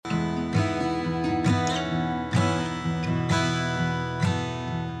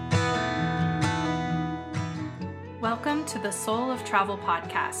Welcome to the Soul of Travel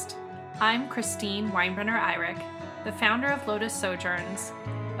podcast. I'm Christine Weinbrenner-Eyrich, the founder of Lotus Sojourns,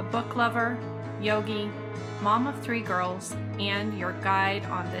 a book lover, yogi, mom of 3 girls, and your guide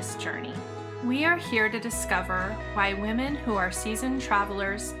on this journey. We are here to discover why women who are seasoned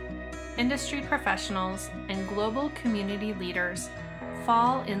travelers, industry professionals, and global community leaders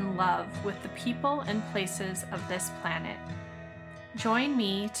fall in love with the people and places of this planet. Join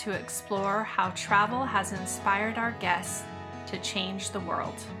me to explore how travel has inspired our guests to change the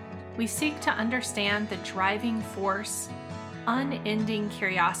world. We seek to understand the driving force, unending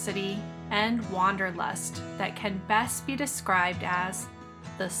curiosity, and wanderlust that can best be described as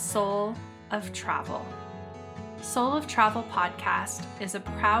the soul of travel. Soul of Travel podcast is a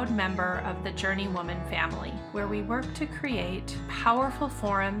proud member of the Journey Woman family, where we work to create powerful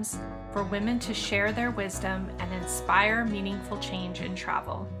forums for women to share their wisdom and inspire meaningful change in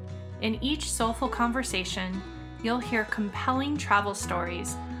travel. In each soulful conversation, you'll hear compelling travel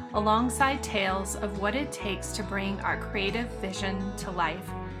stories alongside tales of what it takes to bring our creative vision to life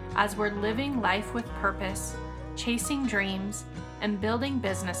as we're living life with purpose, chasing dreams, and building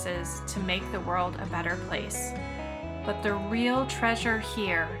businesses to make the world a better place. But the real treasure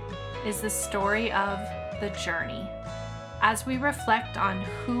here is the story of the journey. As we reflect on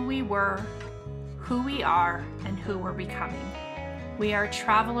who we were, who we are, and who we're becoming. We are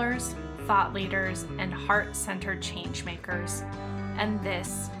travelers, thought leaders, and heart-centered change makers. And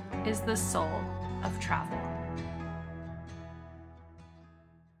this is the soul of travel.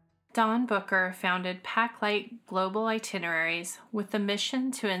 Dawn Booker founded Packlight Global Itineraries with the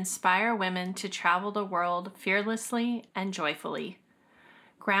mission to inspire women to travel the world fearlessly and joyfully.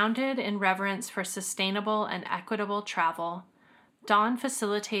 Grounded in reverence for sustainable and equitable travel, Dawn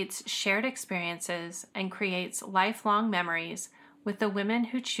facilitates shared experiences and creates lifelong memories with the women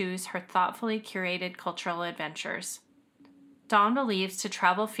who choose her thoughtfully curated cultural adventures. Dawn believes to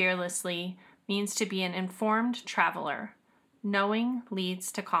travel fearlessly means to be an informed traveler. Knowing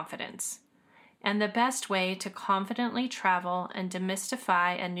leads to confidence. And the best way to confidently travel and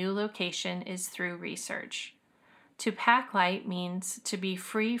demystify a new location is through research. To pack light means to be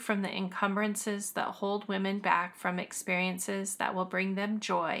free from the encumbrances that hold women back from experiences that will bring them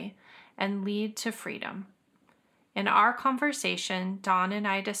joy and lead to freedom. In our conversation, Dawn and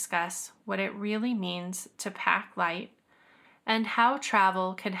I discuss what it really means to pack light and how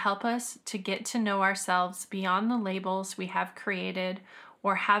travel can help us to get to know ourselves beyond the labels we have created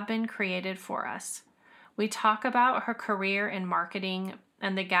or have been created for us. We talk about her career in marketing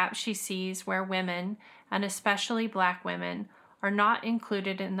and the gap she sees where women, and especially Black women, are not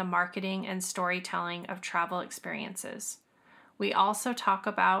included in the marketing and storytelling of travel experiences. We also talk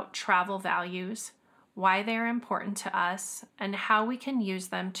about travel values, why they're important to us, and how we can use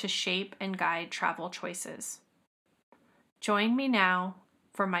them to shape and guide travel choices. Join me now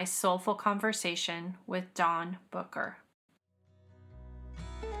for my soulful conversation with Dawn Booker.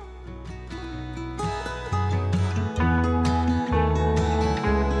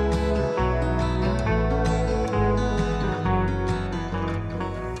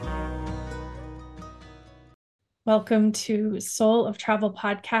 Welcome to Soul of Travel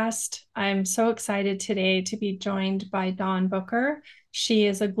podcast. I'm so excited today to be joined by Dawn Booker. She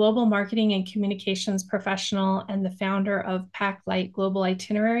is a global marketing and communications professional and the founder of Packlight Global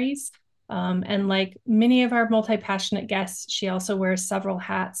Itineraries. And like many of our multi-passionate guests, she also wears several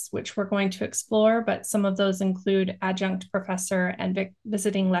hats, which we're going to explore, but some of those include adjunct professor and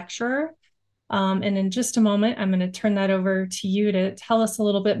visiting lecturer. And in just a moment, I'm going to turn that over to you to tell us a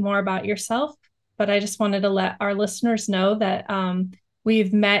little bit more about yourself. But I just wanted to let our listeners know that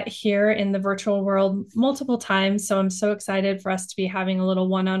we've met here in the virtual world multiple times. So I'm so excited for us to be having a little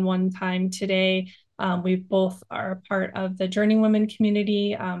one-on-one time today. We both are a part of the Journey Women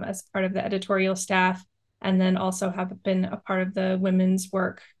community as part of the editorial staff, and then also have been a part of the women's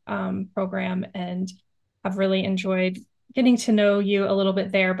work program, and have really enjoyed getting to know you a little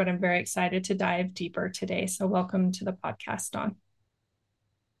bit there, but I'm very excited to dive deeper today. So welcome to the podcast, Dawn.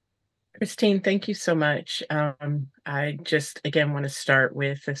 Christine, thank you so much. I just, again, want to start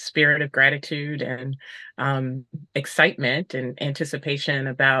with a spirit of gratitude and excitement and anticipation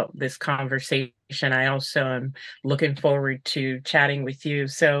about this conversation. I also am looking forward to chatting with you.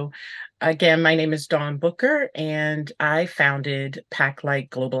 So again, my name is Dawn Booker, and I founded Packlight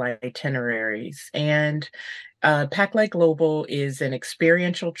Global Itineraries. And Packlight Global is an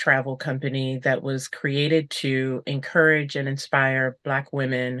experiential travel company that was created to encourage and inspire Black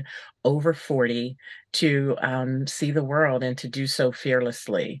women over 40 to see the world and to do so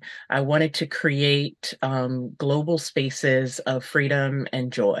fearlessly. I wanted to create global spaces of freedom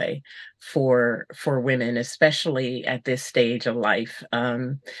and joy for women, especially at this stage of life.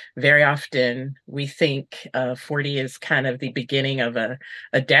 Very often we think 40 is kind of the beginning of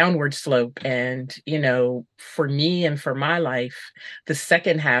a downward slope. And, for me and for my life, the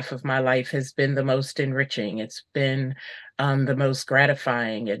second half of my life has been the most enriching. It's been the most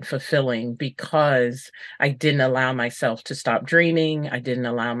gratifying and fulfilling because I didn't allow myself to stop dreaming. I didn't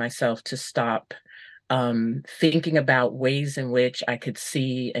allow myself to stop thinking about ways in which I could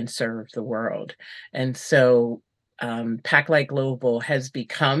see and serve the world. And so Packlight Global has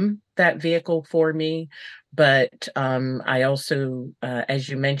become that vehicle for me. But I also, as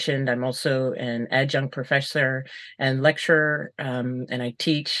you mentioned, I'm also an adjunct professor and lecturer, and I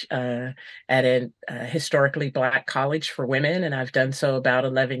teach at a historically Black college for women, and I've done so about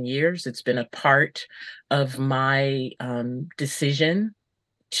 11 years. It's been a part of my decision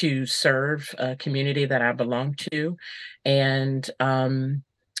to serve a community that I belong to. And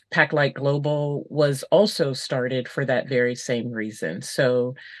Packlight Global was also started for that very same reason.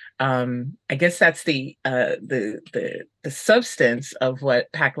 So I guess that's the substance of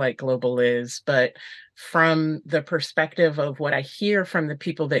what Packlight Global is, but from the perspective of what I hear from the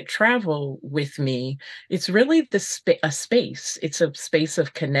people that travel with me, it's really a space. It's a space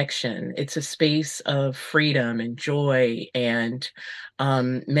of connection. It's a space of freedom and joy. And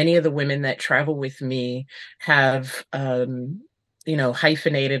many of the women that travel with me have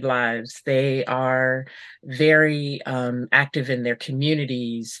hyphenated lives. They are very active in their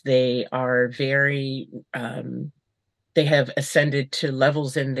communities. They are very they have ascended to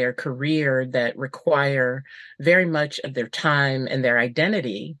levels in their career that require very much of their time and their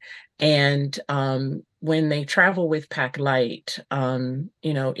identity. And when they travel with Packlight,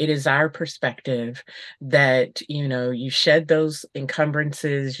 it is our perspective that, you shed those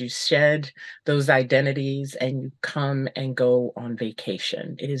encumbrances, you shed those identities, and you come and go on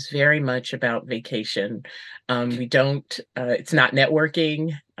vacation. It is very much about vacation. It's not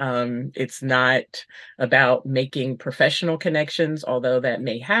networking. It's not about making professional connections, although that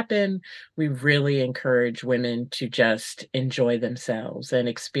may happen. We really encourage women to just enjoy themselves and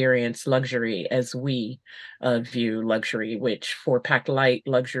experience luxury as we view luxury, which for Packlight,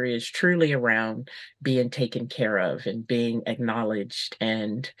 luxury is truly around being taken care of and being acknowledged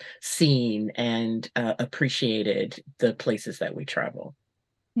and seen and appreciated the places that we travel.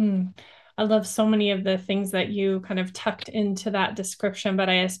 Hmm. I love so many of the things that you kind of tucked into that description, but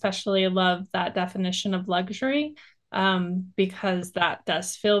I especially love that definition of luxury, because that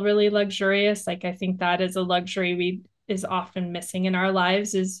does feel really luxurious. Like I think that is a luxury we is often missing in our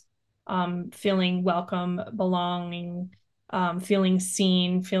lives is feeling welcome, belonging, feeling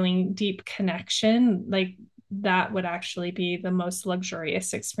seen, feeling deep connection. Like that would actually be the most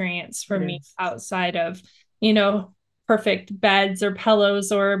luxurious experience for me outside of, you know, perfect beds or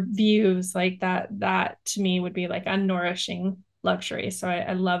pillows or views. Like that to me would be like a nourishing luxury. So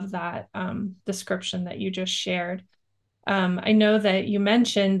I love that description that you just shared. I know that you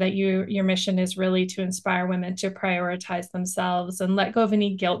mentioned that your mission is really to inspire women to prioritize themselves and let go of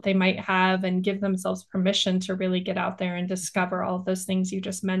any guilt they might have and give themselves permission to really get out there and discover all of those things you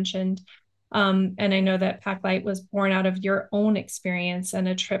just mentioned. And I know that Packlight was born out of your own experience and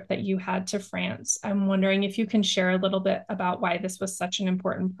a trip that you had to France. I'm wondering if you can share a little bit about why this was such an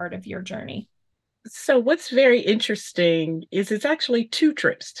important part of your journey. So what's very interesting is it's actually two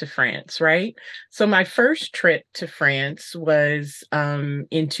trips to France, right? So my first trip to France was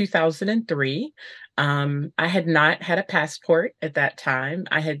in 2003. I had not had a passport at that time.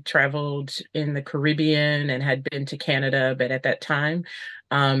 I had traveled in the Caribbean and had been to Canada, but at that time,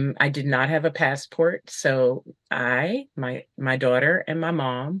 I did not have a passport. So my daughter, and my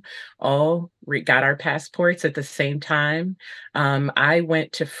mom all got our passports at the same time. I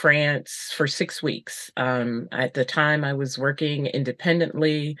went to France for 6 weeks. At the time, I was working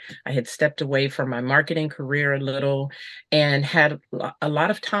independently. I had stepped away from my marketing career a little and had a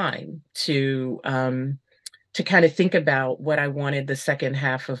lot of time to kind of think about what I wanted the second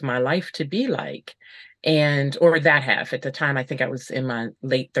half of my life to be like. Or that half. At the time, I think I was in my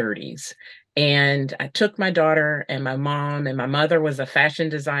late 30s. And I took my daughter and my mom, and my mother was a fashion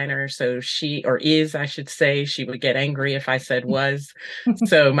designer. So I should say, she would get angry if I said was.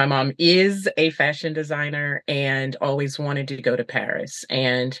 So my mom is a fashion designer and always wanted to go to Paris.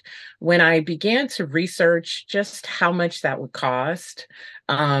 And when I began to research just how much that would cost,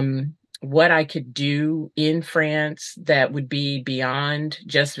 what I could do in France that would be beyond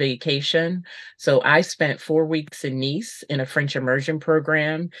just vacation. So I spent 4 weeks in Nice in a French immersion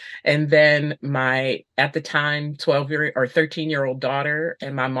program. And then my, at the time, 12-year or 13-year-old daughter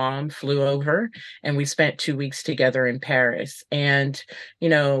and my mom flew over, and we spent 2 weeks together in Paris. And,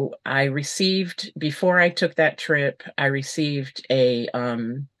 I received, before I took that trip, I received a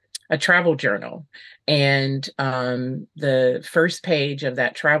travel journal. And the first page of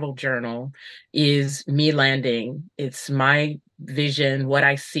that travel journal is me landing. It's my vision, what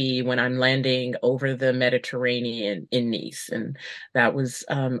I see when I'm landing over the Mediterranean in Nice. And that was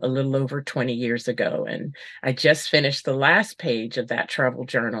a little over 20 years ago. And I just finished the last page of that travel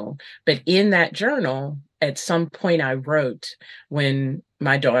journal. But in that journal, at some point, I wrote, when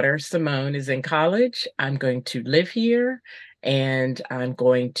my daughter Simone is in college, I'm going to live here and I'm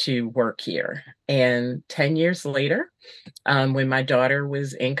going to work here. And 10 years later, when my daughter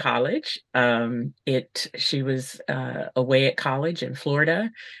was in college, she was away at college in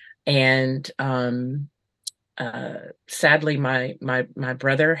Florida, and sadly, my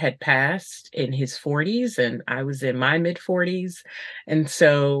brother had passed in his 40s, and I was in my mid 40s, and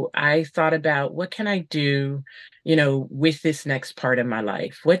so I thought about, what can I do, with this next part of my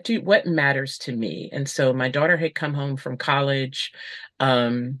life? What matters to me? And so my daughter had come home from college.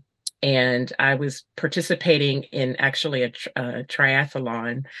 And I was participating in actually a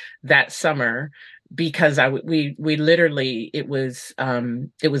triathlon that summer, because we literally, it was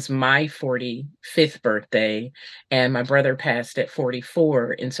my 45th birthday, and my brother passed at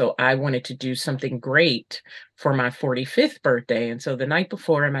 44, and so I wanted to do something great for my 45th birthday. And so the night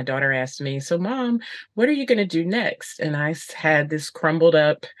before, my daughter asked me, "So Mom, what are you going to do next?" And I had this crumbled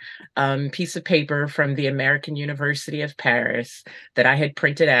up piece of paper from the American University of Paris that I had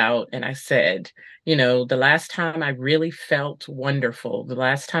printed out, and I said, the last time I really felt wonderful, the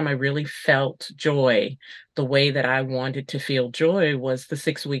last time I really felt joy, the way that I wanted to feel joy, was the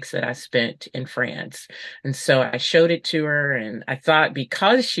 6 weeks that I spent in France. And so I showed it to her, and I thought,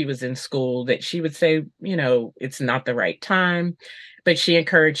 because she was in school, that she would say, it's not the right time, but she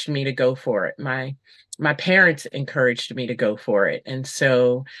encouraged me to go for it. My parents encouraged me to go for it. And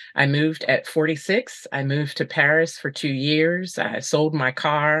so I moved at 46. I moved to Paris for 2 years. I sold my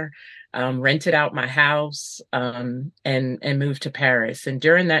car, rented out my house, and moved to Paris. And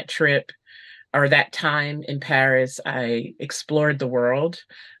during that trip, or that time in Paris, I explored the world.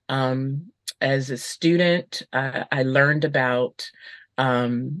 As a student, I learned about,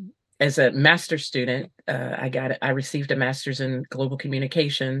 as a master's student, I received a master's in global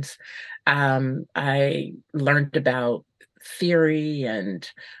communications. I learned about theory and,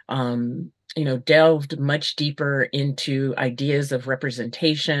 delved much deeper into ideas of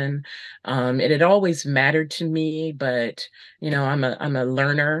representation. It had always mattered to me, but I'm a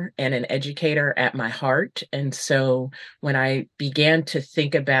learner and an educator at my heart, and so when I began to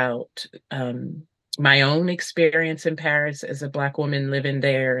think about my own experience in Paris as a Black woman living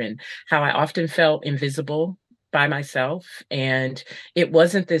there, and how I often felt invisible by myself. And it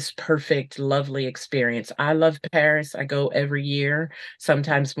wasn't this perfect, lovely experience. I love Paris. I go every year,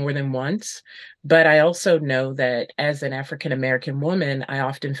 sometimes more than once. But I also know that as an African American woman, I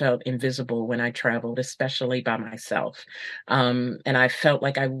often felt invisible when I traveled, especially by myself. And I felt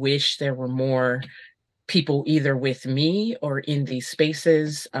like I wish there were more people either with me or in these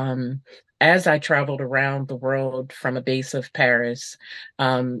spaces. As I traveled around the world from a base of Paris,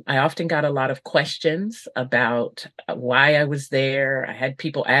 I often got a lot of questions about why I was there. I had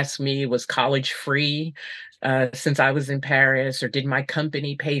people ask me, was college free since I was in Paris, or did my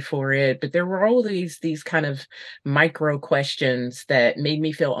company pay for it? But there were all these kind of micro questions that made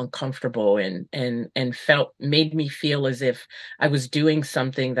me feel uncomfortable, and made me feel as if I was doing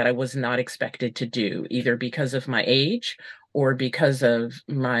something that I was not expected to do, either because of my age or because of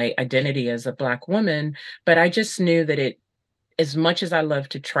my identity as a Black woman. But I just knew that as much as I love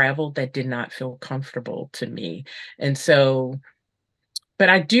to travel, that did not feel comfortable to me. And so, but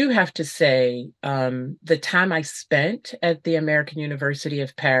I do have to say, the time I spent at the American University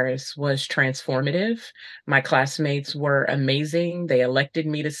of Paris was transformative. My classmates were amazing. They elected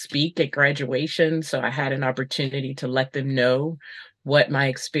me to speak at graduation, so I had an opportunity to let them know what my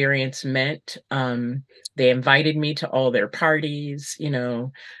experience meant. They invited me to all their parties.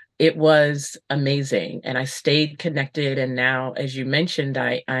 It was amazing. And I stayed connected. And now, as you mentioned,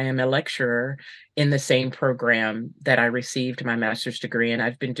 I am a lecturer in the same program that I received my master's degree. And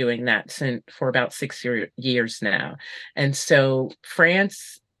I've been doing that for about 6 years now. And so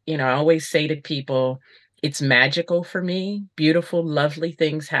France, I always say to people, it's magical for me. Beautiful, lovely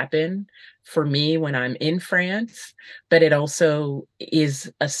things happen for me when I'm in France, but it also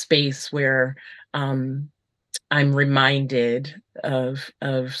is a space where um, I'm reminded of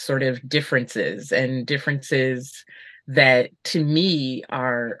sort of differences that to me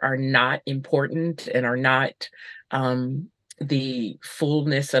are not important and are not um, the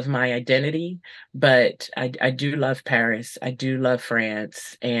fullness of my identity. But I do love Paris. I do love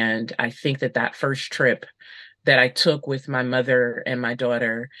France, and I think that that first trip that I took with my mother and my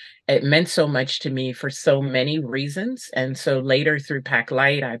daughter, it meant so much to me for so many reasons. And so later through Pack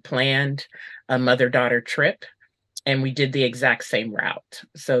Light, I planned a mother-daughter trip and we did the exact same route.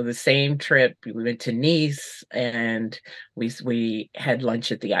 So the same trip, we went to Nice and we had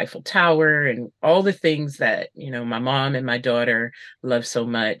lunch at the Eiffel Tower and all the things that, you know, my mom and my daughter love so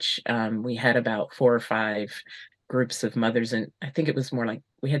much. We had about 4 or 5 groups of mothers, and I think it was more like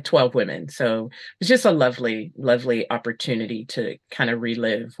we had 12 women. So it was just a lovely, lovely opportunity to kind of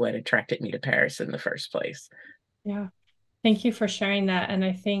relive what attracted me to Paris in the first place. Yeah. Thank you for sharing that. And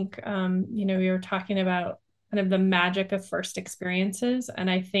I think, we were talking about kind of the magic of first experiences. And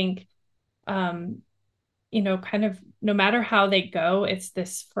I think, um, kind of no matter how they go, it's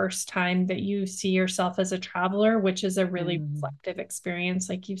this first time that you see yourself as a traveler, which is a really Mm. reflective experience.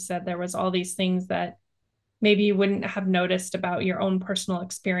 Like you said, there was all these things that maybe you wouldn't have noticed about your own personal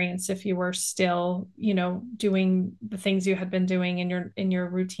experience if you were still, doing the things you had been doing in your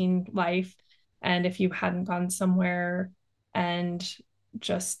routine life. And if you hadn't gone somewhere and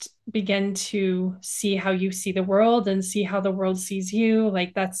just begin to see how you see the world and see how the world sees you,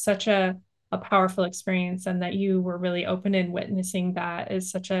 like that's such a powerful experience, and that you were really open in witnessing that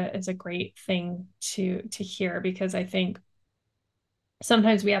is a great thing to hear, because I think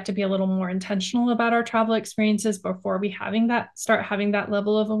sometimes we have to be a little more intentional about our travel experiences before we start having that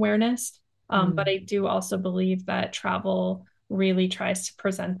level of awareness. But Mm. I do also believe that travel really tries to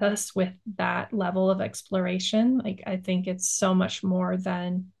present us with that level of exploration. Like I think it's so much more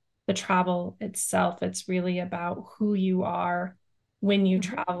than the travel itself. It's really about who you are when you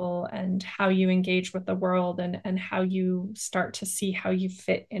Mhm. travel and how you engage with the world, and how you start to see how you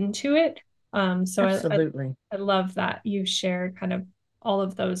fit into it. So Absolutely. I love that you shared kind of all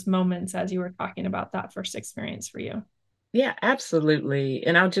of those moments as you were talking about that first experience for you. Yeah, absolutely.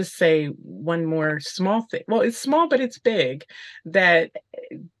 And I'll just say one more small thing. Well, it's small, but it's big. That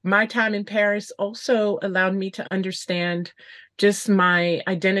my time in Paris also allowed me to understand just my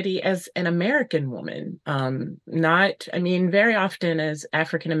identity as an American woman. Not, I mean, very often as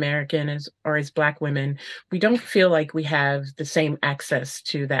African American as or as Black women, we don't feel like we have the same access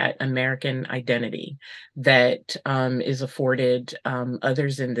to that American identity that is afforded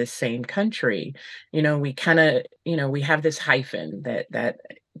others in this same country. You know, we kind of, you know, we have this hyphen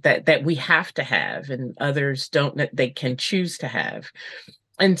that we have to have, and others don't, that they can choose to have.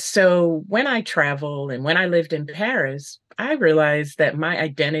 And so when I travel and when I lived in Paris, I realized that my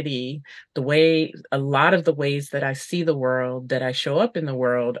identity, the way a lot of the ways that I see the world, that I show up in the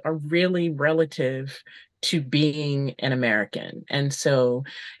world, are really relative to being an American. And so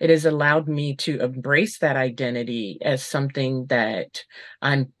it has allowed me to embrace that identity as something that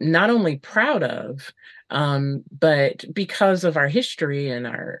I'm not only proud of, but because of our history and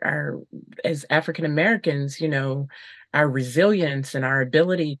our as African Americans, you know, our resilience and our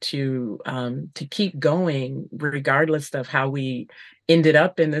ability to keep going regardless of how we ended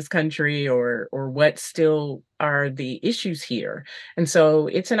up in this country or what still are the issues here. And so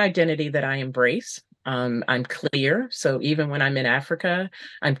it's an identity that I embrace. I'm clear. So even when I'm in Africa,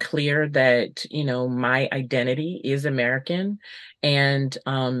 I'm clear that, you know, my identity is American, and,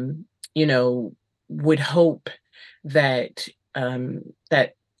 you know, would hope that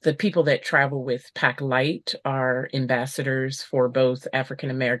that the people that travel with Pack Light are ambassadors for both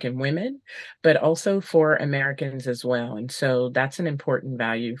African American women, but also for Americans as well. And so that's an important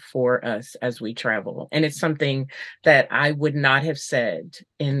value for us as we travel. And it's something that I would not have said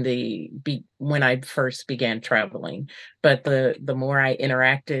when I first began traveling. But the more I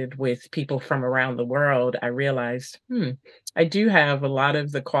interacted with people from around the world, I realized, I do have a lot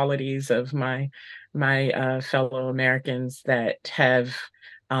of the qualities of my fellow Americans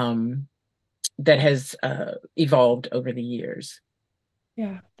um, that has evolved over the years.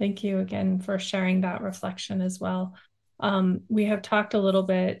 Yeah, thank you again for sharing that reflection as well. We have talked a little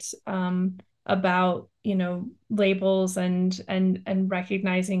bit about, labels and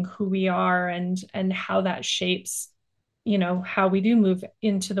recognizing who we are, and how that shapes, how we do move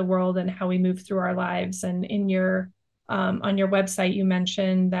into the world and how we move through our lives. And in your on your website, you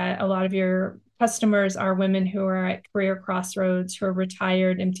mentioned that a lot of your customers are women who are at career crossroads, who are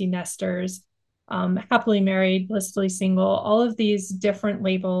retired empty nesters, happily married, blissfully single, all of these different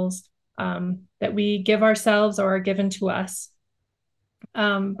labels. that we give ourselves or are given to us.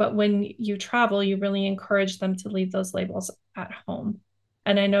 But when you travel, you really encourage them to leave those labels at home.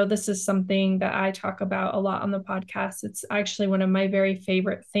 And I know this is something that I talk about a lot on the podcast. It's actually one of my very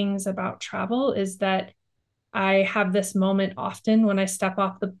favorite things about travel is that I have this moment often when I step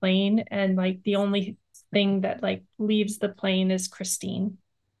off the plane and like the only thing that like leaves the plane is Christine.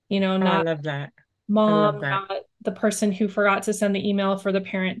 Oh, I Not love that. I love mom, that. not the person who forgot to send the email for the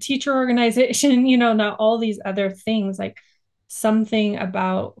parent teacher organization, not all these other things. Like something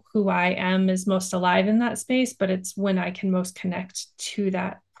about who I am is most alive in that space, but it's when I can most connect to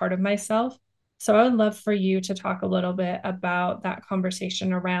that part of myself. So I would love for you to talk a little bit about that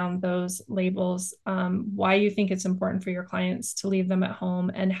conversation around those labels, why you think it's important for your clients to leave them at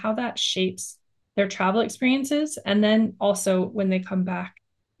home and how that shapes their travel experiences. And then also when they come back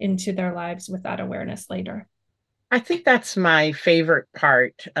into their lives with that awareness later. I think that's my favorite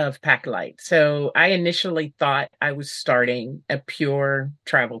part of Packlight. So I initially thought I was starting a pure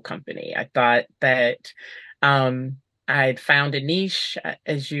travel company. I thought that um, I'd found a niche.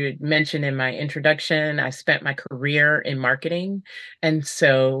 As you had mentioned in my introduction, I spent my career in marketing. And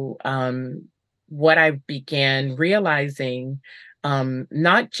so what I began realizing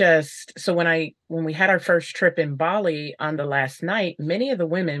not just so when we had our first trip in Bali on the last night, many of the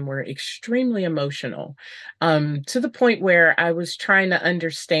women were extremely emotional, to the point where I was trying to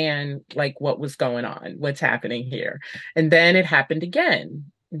understand like what was going on, what's happening here. And then it happened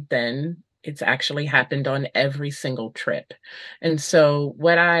again. Then it's actually happened on every single trip. And so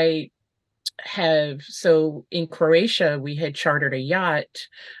so in Croatia, we had chartered a yacht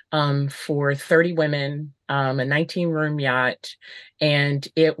for 30 women, a 19-room yacht. And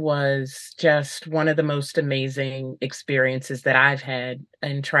it was just one of the most amazing experiences that I've had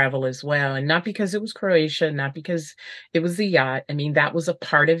in travel as well. And not because it was Croatia, not because it was the yacht. I mean, that was a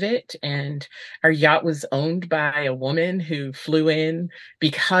part of it. And our yacht was owned by a woman who flew in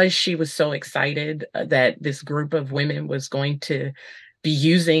because she was so excited that this group of women was going to be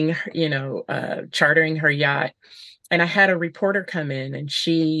using, chartering her yacht. And I had a reporter come in and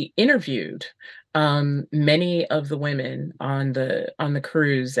she interviewed many of the women on the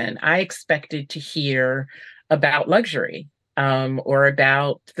cruise, and I expected to hear about luxury, or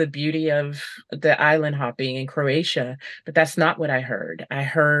about the beauty of the island hopping in Croatia, but that's not what I heard. I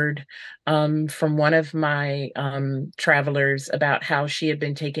heard from one of my travelers about how she had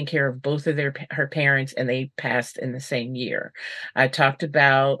been taking care of both of her parents, and they passed in the same year. I talked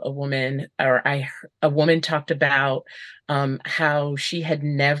about a woman talked about how she had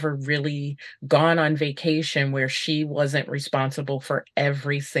never really gone on vacation where she wasn't responsible for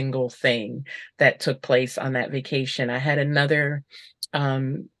every single thing that took place on that vacation. I had another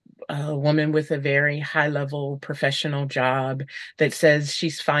um, a woman with a very high level professional job that says she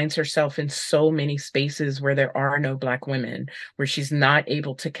finds herself in so many spaces where there are no Black women, where she's not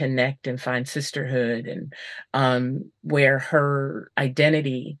able to connect and find sisterhood, and where her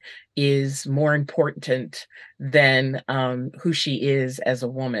identity is more important than who she is as a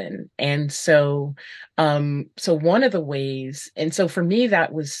woman. And so one of the ways, and so for me,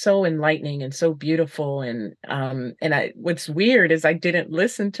 that was so enlightening and so beautiful. And what's weird is I didn't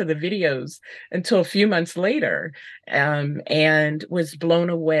listen to the videos until a few months later, and was blown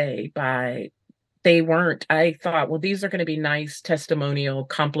away by they weren't. I thought, well, these are going to be nice testimonial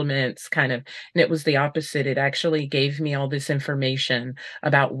compliments, kind of. And it was the opposite. It actually gave me all this information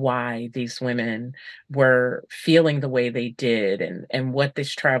about why these women were feeling the way they did, and what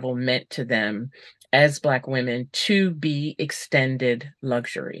this travel meant to them as Black women, to be extended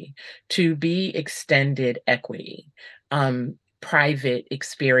luxury, to be extended equity. Private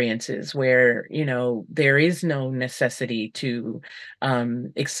experiences where there is no necessity to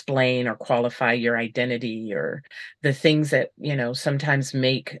explain or qualify your identity, or the things that sometimes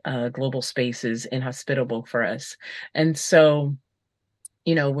make global spaces inhospitable for us. And so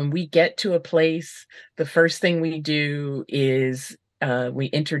when we get to a place, the first thing we do is we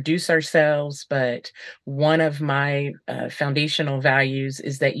introduce ourselves. But one of my foundational values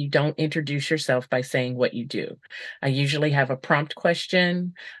is that you don't introduce yourself by saying what you do. I usually have a prompt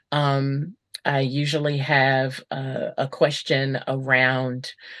question. I usually have a question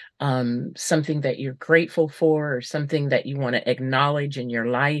around something that you're grateful for, or something that you want to acknowledge in your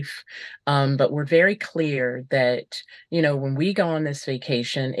life. But we're very clear that when we go on this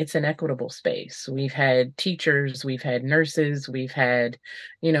vacation, it's an equitable space. We've had teachers, we've had nurses, we've had,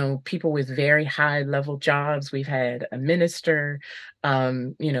 people with very high level jobs. We've had a minister,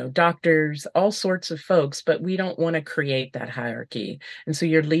 doctors, all sorts of folks, but we don't want to create that hierarchy. And so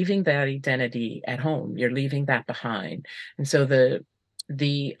you're leaving that identity at home. You're leaving that behind. And so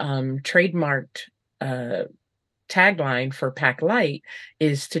the trademarked uh, tagline for Pack Light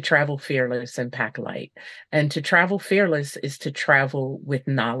is to travel fearless and pack light. And to travel fearless is to travel with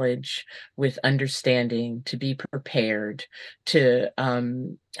knowledge, with understanding, to be prepared, to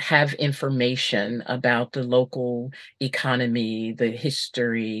have information about the local economy, the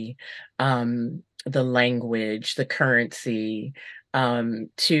history, the language, the currency,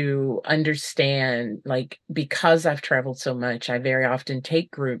 to understand, like, because I've traveled so much, I very often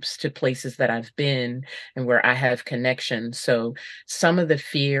take groups to places that I've been and where I have connections. So some of the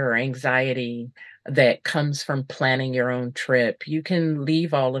fear or anxiety that comes from planning your own trip, you can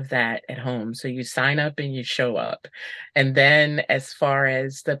leave all of that at home. So you sign up and you show up. And then as far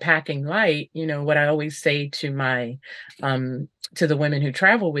as the packing light, what I always say to my to the women who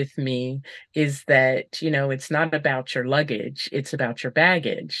travel with me is that, it's not about your luggage, it's about your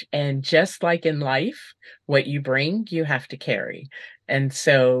baggage. And just like in life, what you bring, you have to carry. And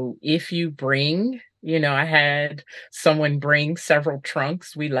so if you bring, I had someone bring several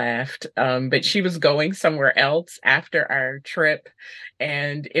trunks. We laughed, but she was going somewhere else after our trip.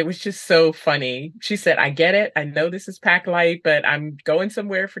 And it was just so funny. She said, I get it. I know this is Pack Light, but I'm going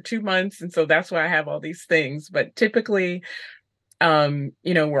somewhere for 2 months. And so that's why I have all these things. But typically,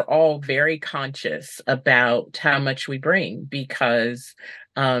 we're all very conscious about how much we bring because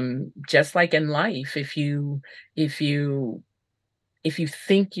just like in life, if you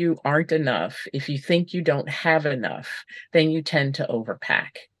think you aren't enough, if you think you don't have enough, then you tend to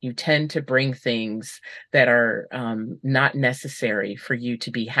overpack. You tend to bring things that are not necessary for you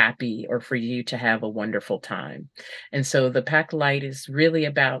to be happy or for you to have a wonderful time. And so the Pack Light is really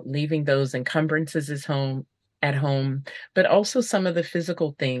about leaving those encumbrances at home, but also some of the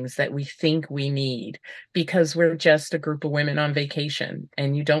physical things that we think we need because we're just a group of women on vacation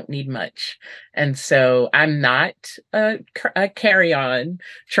and you don't need much. And so I'm not a carry-on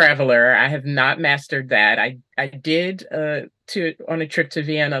traveler. I have not mastered that. I did on a trip to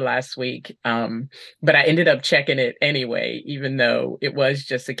Vienna last week, but I ended up checking it anyway, even though it was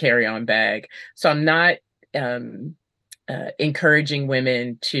just a carry-on bag. So I'm not encouraging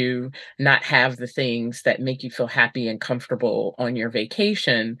women to not have the things that make you feel happy and comfortable on your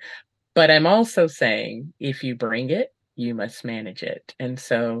vacation. But I'm also saying if you bring it, you must manage it. And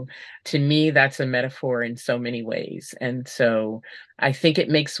so to me, that's a metaphor in so many ways. And so I think it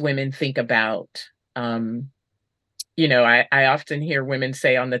makes women think about, I often hear women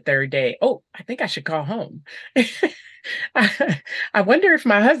say on the third day, oh, I think I should call home. I wonder if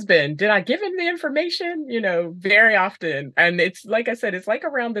my husband, did I give him the information? Very often. And it's like I said, it's like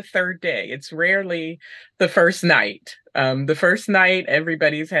around the third day. It's rarely the first night. The first night,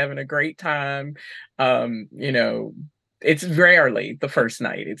 everybody's having a great time. It's rarely the first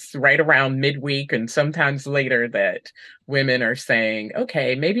night. It's right around midweek and sometimes later that women are saying,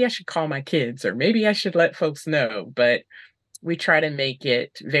 okay, maybe I should call my kids or maybe I should let folks know. But we try to make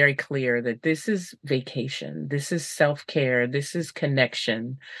it very clear that this is vacation, this is self-care, this is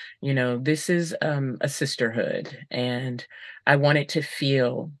connection, this is a sisterhood. And I want it to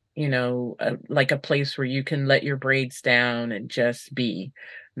feel, like a place where you can let your braids down and just be,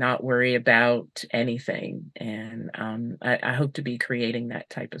 not worry about anything. And I hope to be creating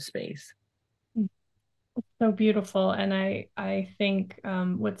that type of space. So beautiful. And I think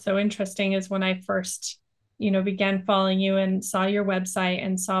what's so interesting is when I first began following you and saw your website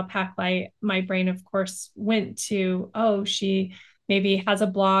and saw Pack Light, my brain, of course, went to, oh, she maybe has a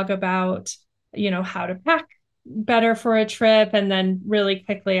blog about, how to pack better for a trip. And then really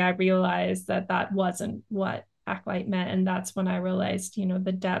quickly, I realized that that wasn't what Pack Light meant. And that's when I realized,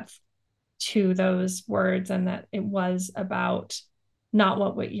 the depth to those words and that it was about not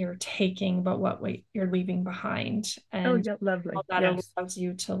what you're taking, but what you're leaving behind. And yeah, lovely. All that yes. allows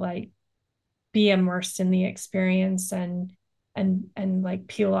you to be immersed in the experience and like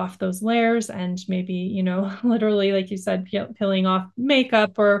peel off those layers and maybe literally, like you said, peeling off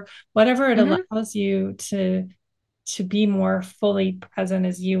makeup or whatever. It allows you to be more fully present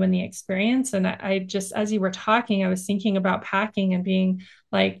as you in the experience. And I just, as you were talking, I was thinking about packing and being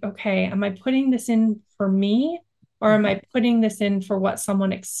like, okay, am I putting this in for me or am I putting this in for what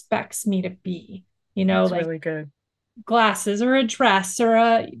someone expects me to be? That's really good. Glasses or a dress or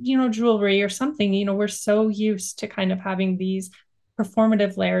a jewelry or something. We're so used to kind of having these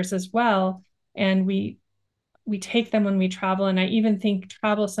performative layers as well, and we take them when we travel. And I even think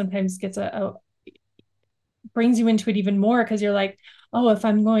travel sometimes gets brings you into it even more because you're like, oh, if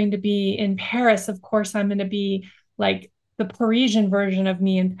I'm going to be in Paris, of course I'm going to be like the Parisian version of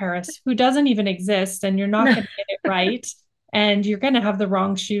me in Paris, who doesn't even exist, and you're not going to get it right. And you're going to have the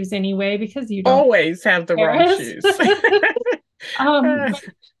wrong shoes anyway because you don't always have the wrong shoes. Um,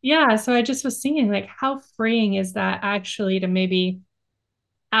 yeah, so I just was thinking, like, how freeing is that actually to maybe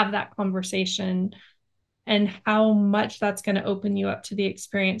have that conversation, and how much that's going to open you up to the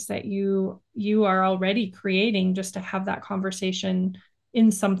experience that you are already creating, just to have that conversation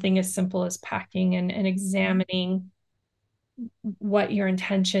in something as simple as packing, and examining what your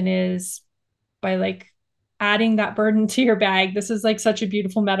intention is by like adding that burden to your bag. This is like such a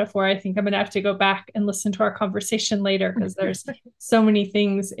beautiful metaphor. I think I'm going to have to go back and listen to our conversation later because there's so many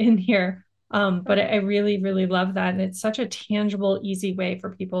things in here. But I really, really love that. And it's such a tangible, easy way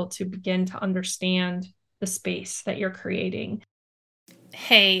for people to begin to understand the space that you're creating.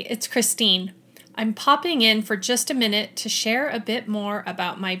 Hey, it's Christine. I'm popping in for just a minute to share a bit more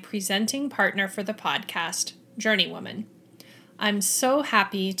about my presenting partner for the podcast, Journeywoman. I'm so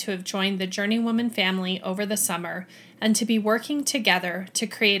happy to have joined the Journeywoman family over the summer and to be working together to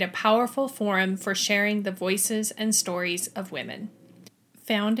create a powerful forum for sharing the voices and stories of women.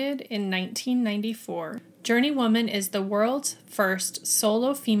 Founded in 1994, Journeywoman is the world's first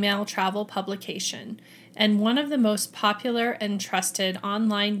solo female travel publication and one of the most popular and trusted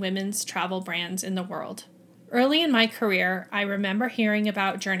online women's travel brands in the world. Early in my career, I remember hearing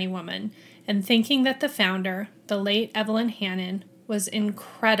about Journeywoman and thinking that the founder, the late Evelyn Hannon, was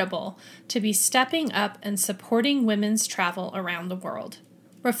incredible to be stepping up and supporting women's travel around the world.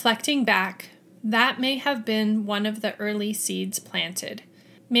 Reflecting back, that may have been one of the early seeds planted,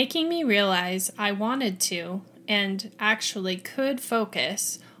 making me realize I wanted to, and actually could,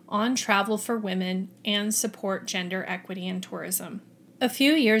 focus on travel for women and support gender equity in tourism. A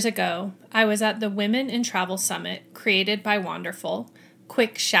few years ago, I was at the Women in Travel Summit created by Wanderful.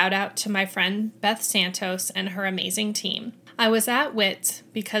 Quick shout out to my friend Beth Santos and her amazing team. I was at WIT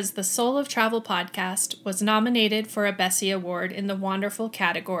because the Soul of Travel podcast was nominated for a Bessie Award in the Wonderful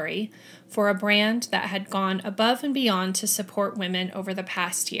category for a brand that had gone above and beyond to support women over the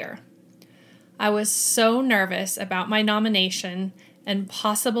past year. I was so nervous about my nomination and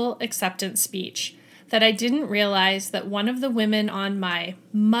possible acceptance speech that I didn't realize that one of the women on my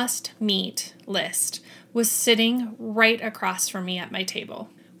must-meet list was sitting right across from me at my table.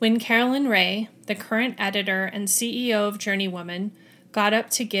 When Carolyn Ray, the current editor and CEO of Journeywoman, got up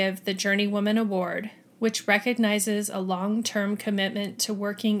to give the Journeywoman Award, which recognizes a long-term commitment to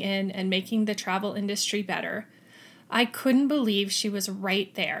working in and making the travel industry better, I couldn't believe she was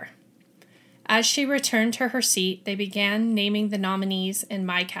right there. As she returned to her seat, they began naming the nominees in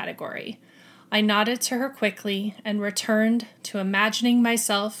my category. I nodded to her quickly and returned to imagining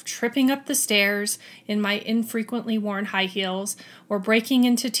myself tripping up the stairs in my infrequently worn high heels or breaking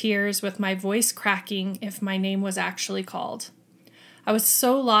into tears with my voice cracking if my name was actually called. I was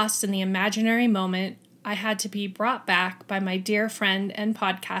so lost in the imaginary moment, I had to be brought back by my dear friend and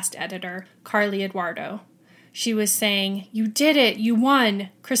podcast editor, Carly Eduardo. She was saying, "You did it! You won!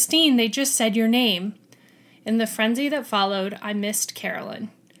 Christine, they just said your name." In the frenzy that followed, I missed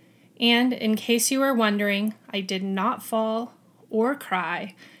Carolyn. And in case you were wondering, I did not fall or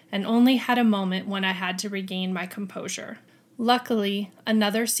cry and only had a moment when I had to regain my composure. Luckily,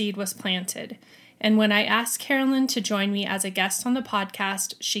 another seed was planted, and when I asked Carolyn to join me as a guest on the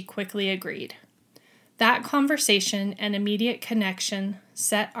podcast, she quickly agreed. That conversation and immediate connection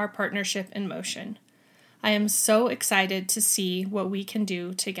set our partnership in motion. I am so excited to see what we can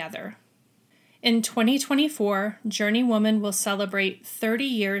do together. In 2024, Journeywoman will celebrate 30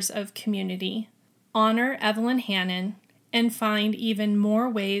 years of community, honor Evelyn Hannon, and find even more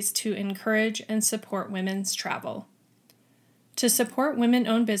ways to encourage and support women's travel. To support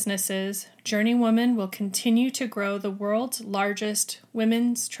women-owned businesses, Journeywoman will continue to grow the world's largest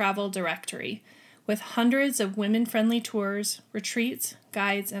women's travel directory, with hundreds of women-friendly tours, retreats,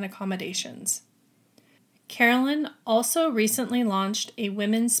 guides, and accommodations. Carolyn also recently launched a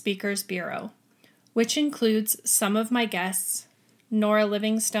Women's Speakers Bureau, which includes some of my guests, Nora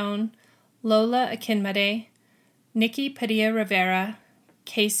Livingstone, Lola Akinmade, Nikki Padilla Rivera,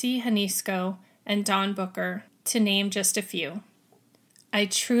 Casey Hanisco, and Dawn Booker, to name just a few. I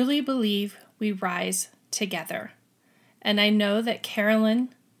truly believe we rise together, and I know that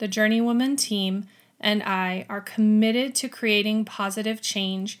Carolyn, the Journeywoman team, and I are committed to creating positive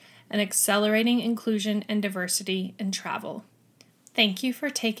change and accelerating inclusion and diversity in travel. Thank you for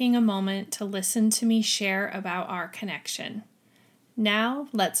taking a moment to listen to me share about our connection. Now,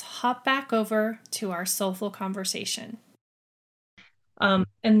 let's hop back over to our soulful conversation.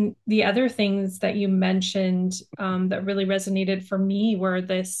 And the other things that you mentioned that really resonated for me were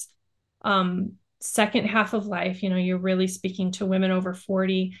this second half of life. You know, you're really speaking to women over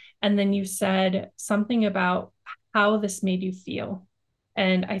 40. And then you said something about how this made you feel.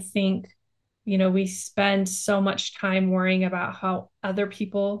 And I think we spend so much time worrying about how other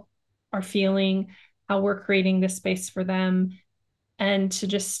people are feeling, how we're creating this space for them, and to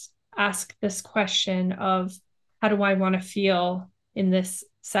just ask this question of how do I want to feel in this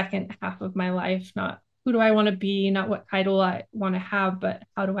second half of my life? Not who do I want to be, not what title I want to have, but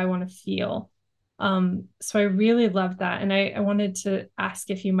how do I want to feel? So I really love that. And I wanted to ask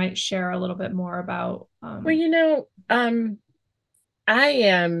if you might share a little bit more about. Well, I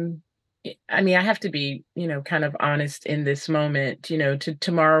am, I mean, I have to be, kind of honest in this moment.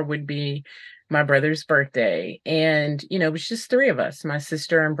 Tomorrow would be my brother's birthday. And, it was just three of us, my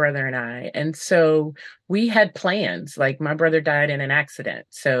sister and brother and I. And so we had plans. Like my brother died in an accident.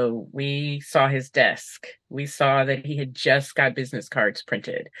 So we saw his desk. We saw that he had just got business cards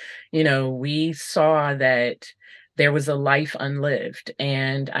printed. We saw that there was a life unlived.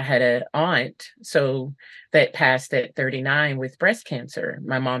 And I had an aunt. So that passed at 39 with breast cancer,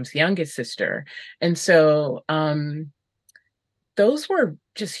 my mom's youngest sister. And so those were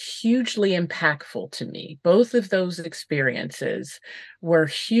just hugely impactful to me. Both of those experiences were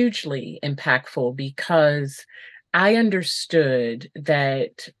hugely impactful because I understood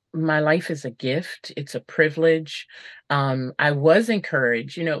that my life is a gift, it's a privilege. I was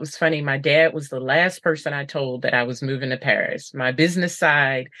encouraged. It was funny. My dad was the last person I told that I was moving to Paris. My business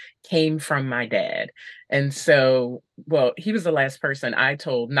side came from my dad. And so, well, he was the last person I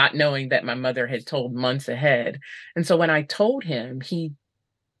told, not knowing that my mother had told months ahead. And so when I told him, he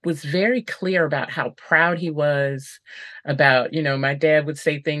was very clear about how proud he was about, my dad would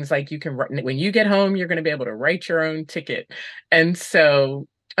say things like, when you get home, you're going to be able to write your own ticket. And so,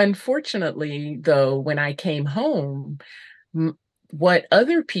 unfortunately, though, when I came home, what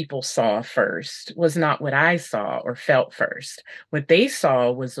other people saw first was not what I saw or felt first. What they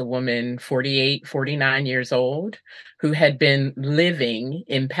saw was a woman 48, 49 years old who had been living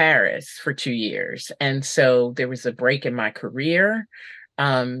in Paris for 2 years. And so there was a break in my career.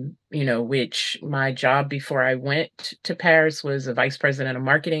 Which my job before I went to Paris was a vice president of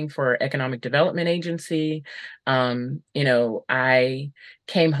marketing for economic development agency. I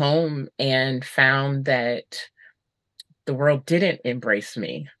came home and found that the world didn't embrace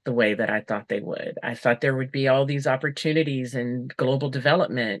me the way that I thought they would. I thought there would be all these opportunities in global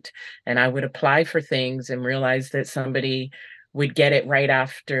development, and I would apply for things and realize that somebody would get it right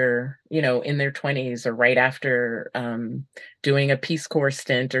after, in their 20s or right after doing a Peace Corps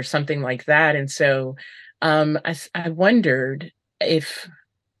stint or something like that. And so I wondered if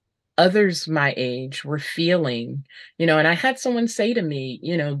others my age were feeling, and I had someone say to me,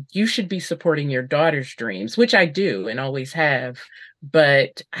 you should be supporting your daughter's dreams, which I do and always have.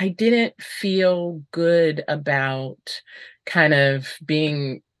 But I didn't feel good about kind of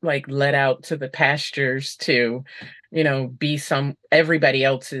being like let out to the pastures to, be everybody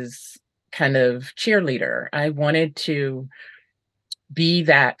else's kind of cheerleader. I wanted to be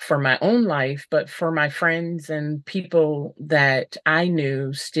that for my own life, but for my friends and people that I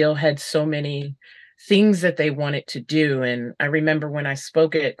knew still had so many things that they wanted to do. And I remember when I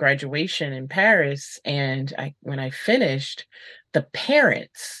spoke at graduation in Paris, and when I finished, the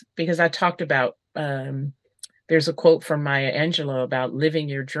parents, because I talked about, there's a quote from Maya Angelou about living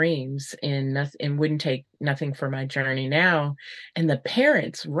your dreams and wouldn't take nothing for my journey now. And the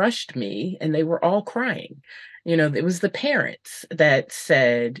parents rushed me and they were all crying. It was the parents that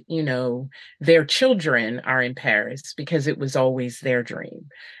said, their children are in Paris because it was always their dream,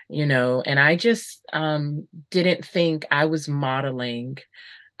 and I just didn't think I was modeling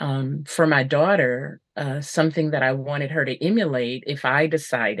for my daughter, something that I wanted her to emulate if I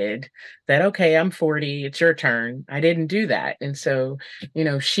decided that, okay, I'm 40, it's your turn. I didn't do that. And so,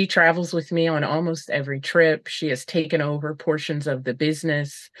 she travels with me on almost every trip. She has taken over portions of the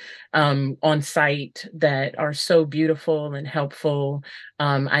business on site that are so beautiful and helpful.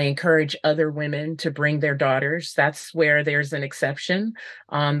 I encourage other women to bring their daughters. That's where there's an exception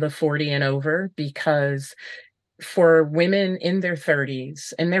on the 40 and over, because for women in their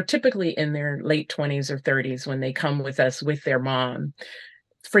 30s, and they're typically in their late 20s or 30s when they come with us with their mom,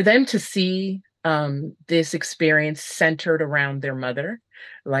 for them to see this experience centered around their mother,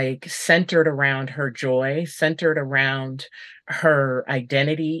 like centered around her joy, centered around her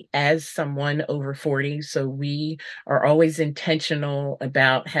identity as someone over 40. So we are always intentional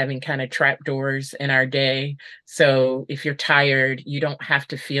about having kind of trap doors in our day. So if you're tired, you don't have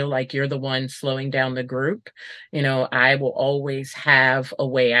to feel like you're the one slowing down the group. I will always have a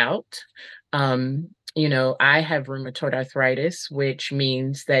way out. I have rheumatoid arthritis, which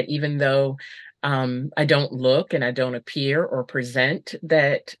means that even though I don't look and I don't appear or present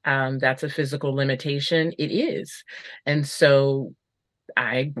that that's a physical limitation, it is. And so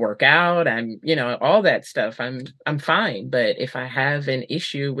I work out, I'm, all that stuff. I'm fine. But if I have an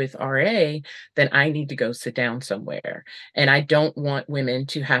issue with RA, then I need to go sit down somewhere. And I don't want women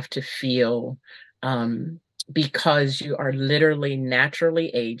to have to feel um because you are literally naturally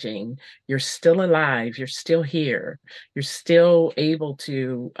aging, you're still alive, you're still here, you're still able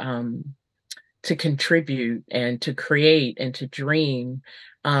to contribute and to create and to dream.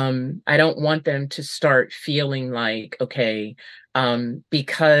 I don't want them to start feeling like, okay,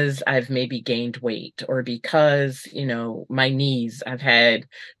 because I've maybe gained weight, or because, my knees, I've had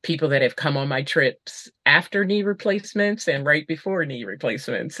people that have come on my trips after knee replacements and right before knee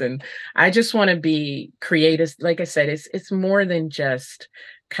replacements. And I just want to be creative. Like I said, it's more than just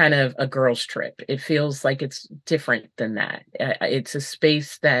kind of a girl's trip. It feels like it's different than that. It's a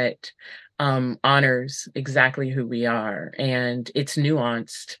space that honors exactly who we are, and it's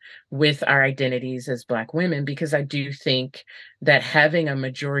nuanced with our identities as Black women, because I do think that having a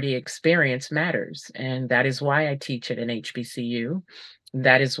majority experience matters. And that is why I teach at an HBCU.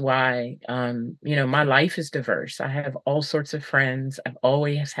 That is why, my life is diverse. I have all sorts of friends. I've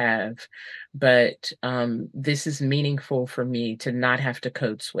always have, but this is meaningful for me to not have to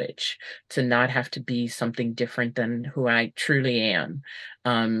code switch, to not have to be something different than who I truly am.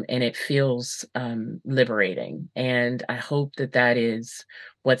 And it feels liberating. And I hope that that is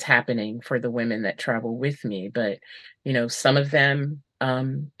what's happening for the women that travel with me. But, some of them,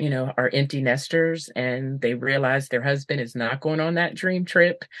 are empty nesters, and they realize their husband is not going on that dream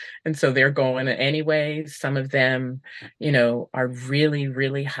trip. And so they're going anyway. Some of them, are really,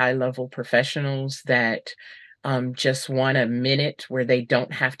 really high level professionals that just want a minute where they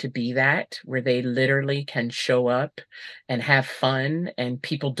don't have to be that, where they literally can show up and have fun, and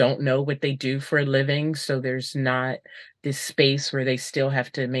people don't know what they do for a living. So there's not this space where they still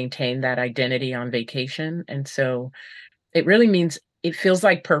have to maintain that identity on vacation. And so it really means, it feels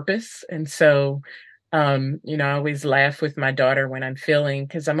like purpose. And so, I always laugh with my daughter when I'm feeling,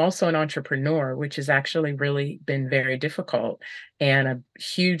 because I'm also an entrepreneur, which has actually really been very difficult and a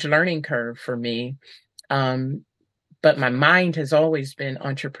huge learning curve for me. Um, but my mind has always been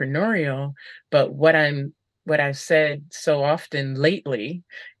entrepreneurial. But what I've said so often lately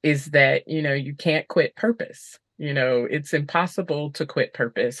is that, you can't quit purpose. It's impossible to quit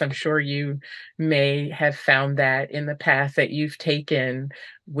purpose. I'm sure you may have found that in the path that you've taken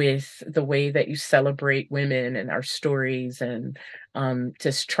with the way that you celebrate women and our stories, and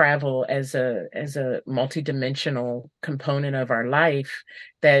just travel as a multidimensional component of our life,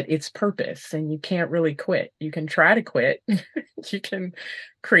 that it's purpose and you can't really quit. You can try to quit. You can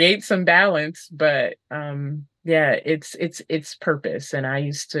create some balance, but yeah, it's purpose. And I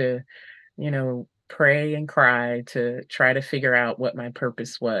used to, pray and cry to try to figure out what my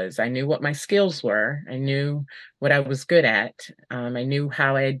purpose was. I knew what my skills were. I knew what I was good at. I knew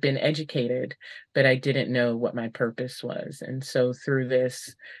how I had been educated, but I didn't know what my purpose was. And so through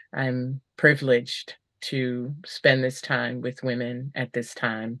this, I'm privileged to spend this time with women at this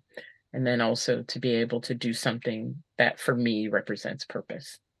time, and then also to be able to do something that for me represents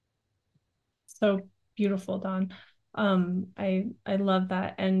purpose. So beautiful, Dawn. I love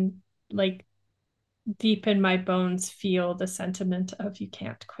that. And like, deep in my bones feel the sentiment of you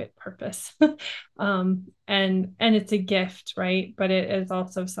can't quit purpose. And it's a gift, right? But it is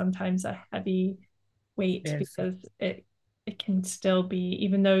also sometimes a heavy weight, Yes. because it can still be,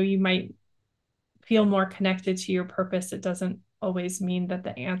 even though you might feel more connected to your purpose, it doesn't always mean that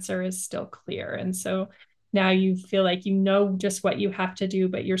the answer is still clear. And so now you feel like you know just what you have to do,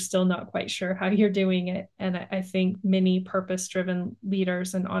 but you're still not quite sure how you're doing it. And I think many purpose-driven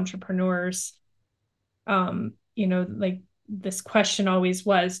leaders and entrepreneurs, like, this question always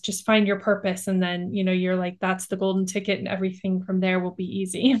was, just find your purpose, and then you're like, that's the golden ticket and everything from there will be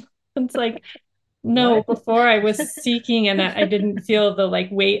easy. It's like, no, What? before I was seeking and I didn't feel the like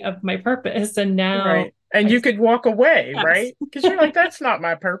weight of my purpose, and now Right. And you could walk away, yes. right? Because you're like, that's not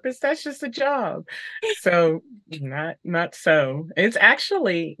my purpose. That's just a job. So not so. It's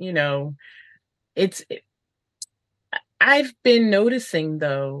actually, it's I've been noticing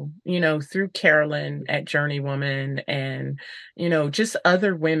though, through Carolyn at Journeywoman, and, just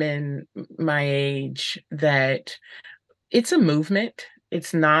other women my age, that it's a movement.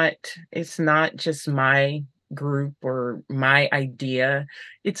 It's not just my group or my idea.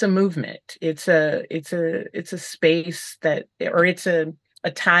 It's a movement. It's a space that, or it's a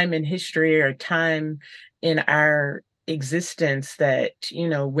time in history, or a time in our existence that,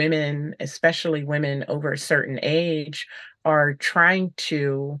 women, especially women over a certain age, are trying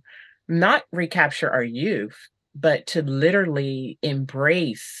to not recapture our youth, but to literally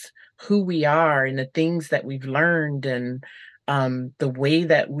embrace who we are and the things that we've learned, and the way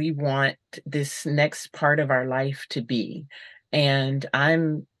that we want this next part of our life to be. And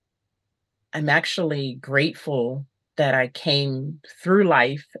I'm actually grateful that I came through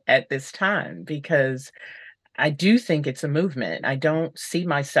life at this time because I do think it's a movement. I don't see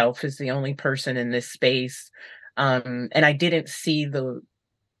myself as the only person in this space. And I didn't see the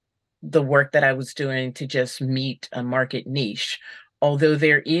work that I was doing to just meet a market niche. Although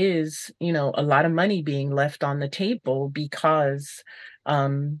there is, a lot of money being left on the table because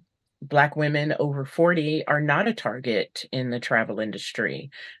um, Black women over 40 are not a target in the travel industry.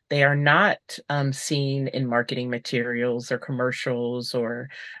 They are not seen in marketing materials or commercials or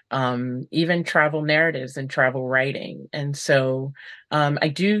even travel narratives and travel writing. And so I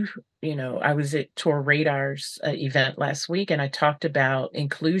do I was at Tour Radar's event last week, and I talked about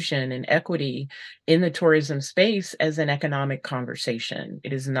inclusion and equity in the tourism space as an economic conversation.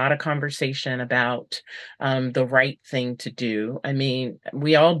 It is not a conversation about the right thing to do. I mean,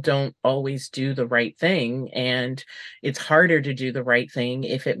 we all don't always do the right thing, and it's harder to do the right thing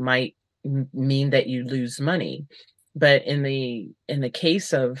if it might mean that you lose money. But in the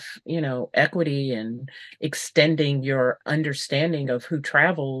case of equity and extending your understanding of who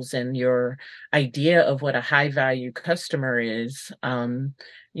travels and your idea of what a high value customer is,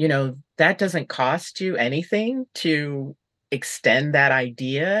 that doesn't cost you anything to extend that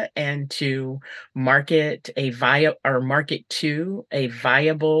idea and to market to a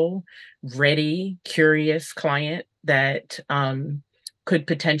viable, ready, curious client that could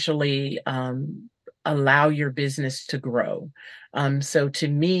potentially allow your business to grow. So to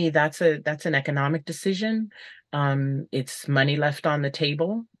me, that's an economic decision. It's money left on the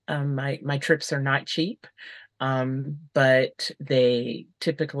table. My trips are not cheap, but they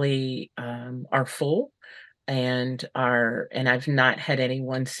typically are full and I've not had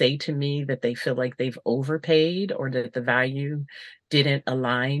anyone say to me that they feel like they've overpaid or that the value didn't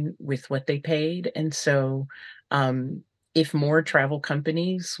align with what they paid. And so um, if more travel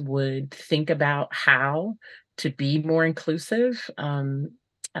companies would think about how to be more inclusive, and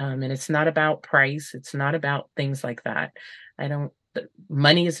it's not about price, it's not about things like that.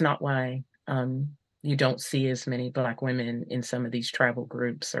 Money is not why you don't see as many Black women in some of these travel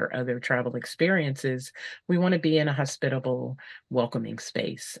groups or other travel experiences. We want to be in a hospitable, welcoming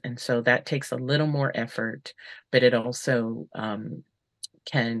space. And so that takes a little more effort, but it also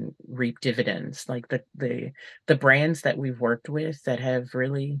can reap dividends. Like the brands that we've worked with that have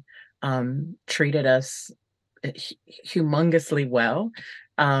really treated us humongously well.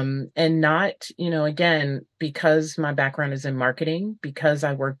 And not, again, because my background is in marketing, because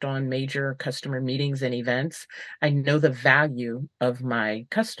I worked on major customer meetings and events, I know the value of my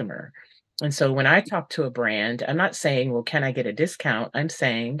customer. And so when I talk to a brand, I'm not saying, well, can I get a discount? I'm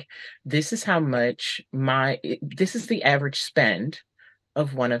saying, this is how much this is the average spend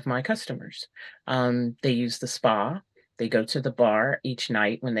of one of my customers. They use the spa. They go to the bar each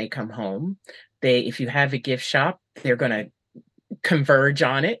night when they come home. If you have a gift shop, they're going to converge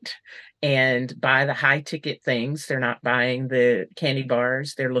on it and buy the high ticket things. They're not buying the candy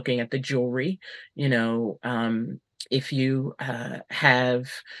bars. They're looking at the jewelry. If you have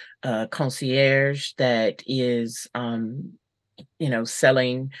a concierge that is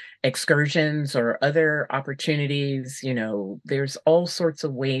selling excursions or other opportunities, there's all sorts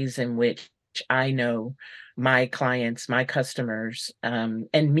of ways in which I know my clients, my customers, and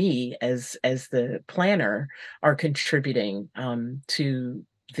me as the planner are contributing to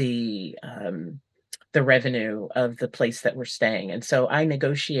the revenue of the place that we're staying. And so I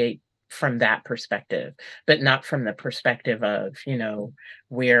negotiate from that perspective, but not from the perspective of,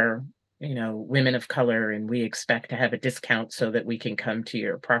 we're women of color and we expect to have a discount so that we can come to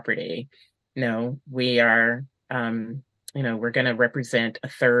your property. No, we are, we're going to represent a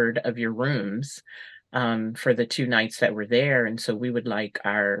third of your rooms for the 2 nights that we're there. And so we would like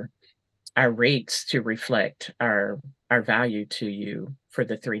our rates to reflect our value to you for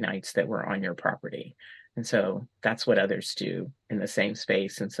the 3 nights that we're on your property. And so that's what others do in the same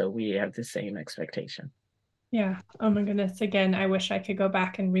space. And so we have the same expectation. Yeah. Oh my goodness. Again, I wish I could go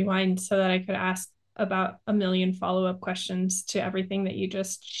back and rewind so that I could ask about a million follow-up questions to everything that you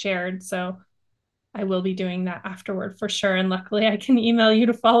just shared. So I will be doing that afterward for sure. And luckily I can email you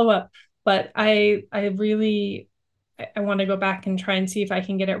to follow up. But I really want to go back and try and see if I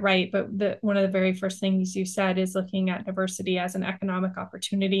can get it right. But one of the very first things you said is looking at diversity as an economic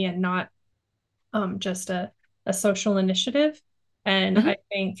opportunity and not just a social initiative. And I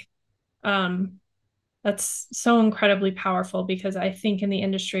think that's so incredibly powerful because I think in the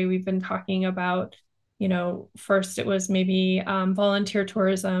industry we've been talking about, first it was maybe volunteer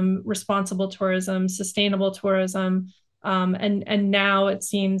tourism, responsible tourism, sustainable tourism. And now it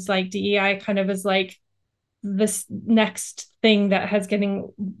seems like DEI kind of is like this next thing that has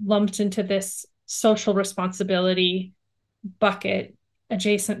getting lumped into this social responsibility bucket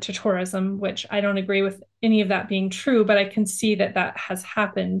adjacent to tourism, which I don't agree with any of that being true, but I can see that that has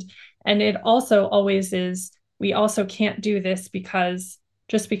happened. And it also always is, we also can't do this because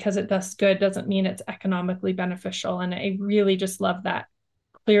just because it does good doesn't mean it's economically beneficial. And I really just love that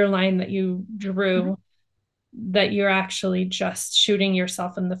clear line that you drew, that you're actually just shooting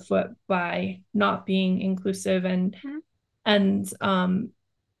yourself in the foot by not being inclusive. And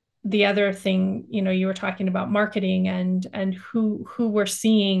the other thing, you were talking about marketing and who we're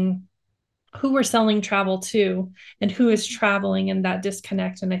seeing, who we're selling travel to, and who is traveling, in that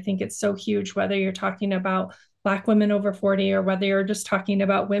disconnect. And I think it's so huge, whether you're talking about Black women over 40, or whether you're just talking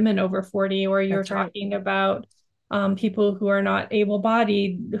about women over 40, or you're talking about people who are not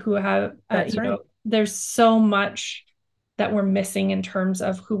able-bodied, who have, there's so much that we're missing in terms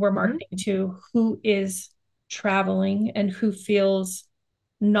of who we're marketing to, who is traveling, and who feels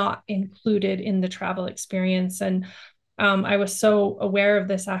not included in the travel experience. And I was so aware of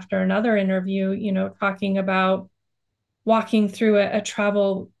this after another interview, talking about walking through a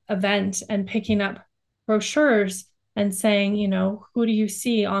travel event and picking up brochures and saying, who do you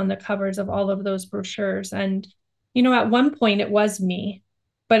see on the covers of all of those brochures? And, at one point it was me,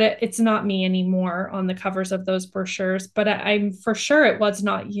 but it's not me anymore on the covers of those brochures, but I'm for sure it was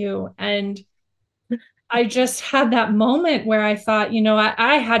not you. And I just had that moment where I thought,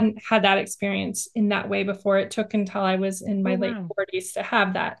 I hadn't had that experience in that way before. It took until I was in my late 40s to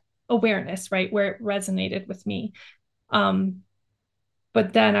have that awareness, right, where it resonated with me.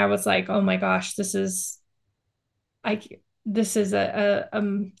 But then I was like, oh my gosh, this is a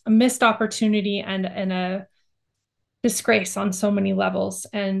missed opportunity and a disgrace on so many levels,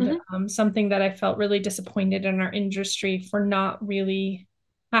 and something that I felt really disappointed in our industry for not really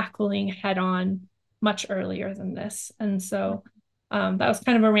tackling head on much earlier than this. And so that was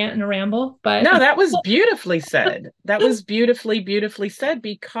kind of a rant and a ramble, but no, that was beautifully said. That was beautifully said,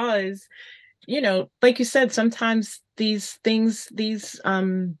 because, like you said, sometimes these things, these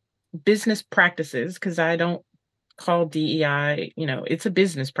business practices, because I don't call DEI, it's a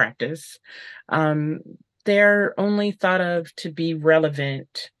business practice. They're only thought of to be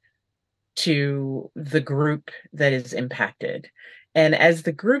relevant to the group that is impacted. And as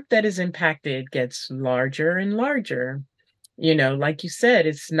the group that is impacted gets larger and larger, like you said,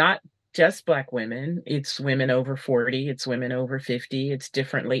 it's not just Black women, it's women over 40, it's women over 50, it's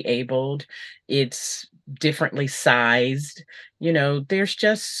differently abled, it's differently sized. There's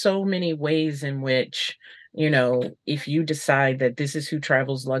just so many ways in which, if you decide that this is who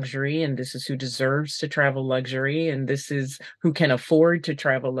travels luxury and this is who deserves to travel luxury and this is who can afford to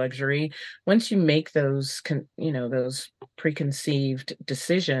travel luxury, once you make those, those preconceived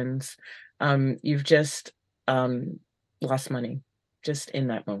decisions, you've just lost money just in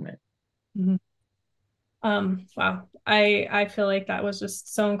that moment. Wow. I feel like that was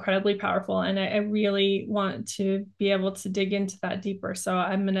just so incredibly powerful, and I really want to be able to dig into that deeper. So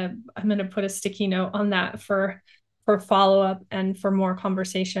I'm gonna put a sticky note on that for follow-up and for more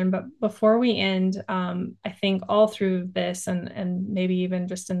conversation. But before we end, I think all through this and maybe even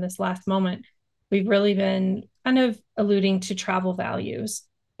just in this last moment, we've really been kind of alluding to travel values.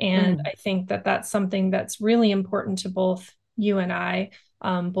 And I think that that's something that's really important to both you and I,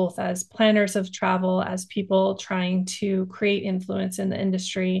 both as planners of travel, as people trying to create influence in the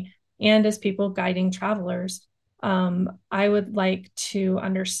industry, and as people guiding travelers. I would like to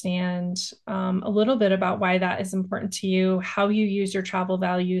understand a little bit about why that is important to you, how you use your travel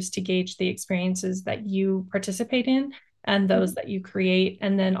values to gauge the experiences that you participate in and those that you create,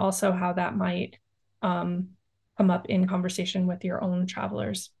 and then also how that might come up in conversation with your own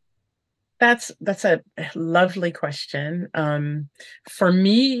travelers. That's a lovely question. For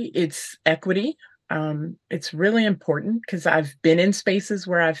me, it's equity. It's really important because I've been in spaces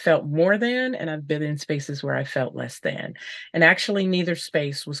where I've felt more than, and I've been in spaces where I felt less than. And actually, neither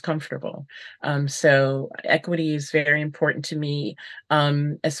space was comfortable. So equity is very important to me.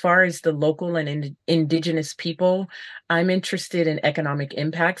 As far as the local and indigenous people, I'm interested in economic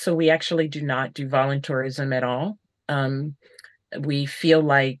impact. So we actually do not do volunteerism at all. We feel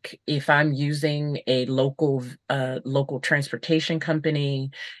like if I'm using a local transportation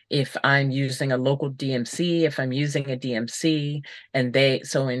company, if I'm using a local DMC, if I'm using a DMC,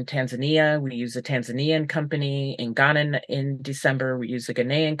 so in Tanzania, we use a Tanzanian company. In Ghana in December, we use a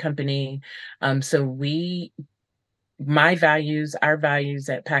Ghanaian company. So our values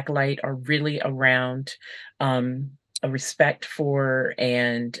at Packlight are really around a respect for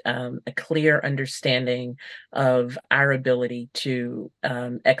and a clear understanding of our ability to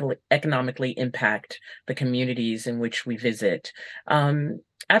economically impact the communities in which we visit.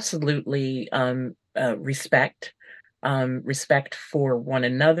 Absolutely, respect. Respect for one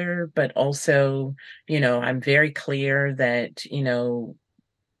another, but also, I'm very clear that,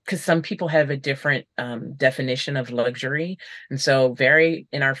 because some people have a different definition of luxury. And so,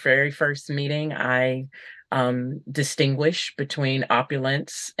 in our very first meeting, I distinguish between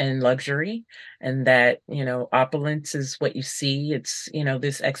opulence and luxury, and that, opulence is what you see. It's,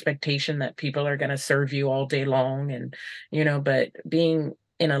 this expectation that people are going to serve you all day long. And, but being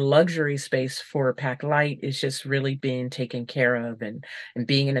in a luxury space for Pack Light is just really being taken care of, and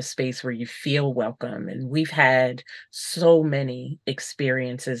being in a space where you feel welcome. And we've had so many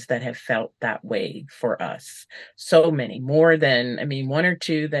experiences that have felt that way for us. So many, more than, I mean, one or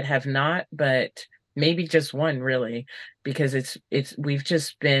two that have not, but maybe just one really, because we've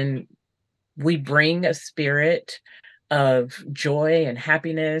just been, we bring a spirit of joy and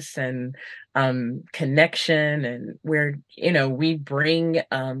happiness and connection, and we bring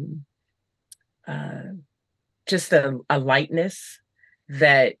uh, just a lightness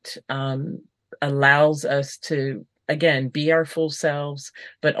that allows us to, again, be our full selves,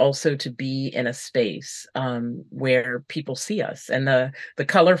 but also to be in a space where people see us. And the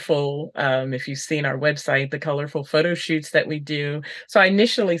colorful, if you've seen our website, the colorful photo shoots that we do. So I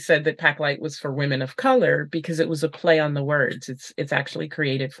initially said that Packlight was for women of color because it was a play on the words. It's actually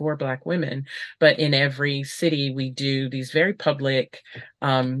created for Black women, but in every city we do these very public,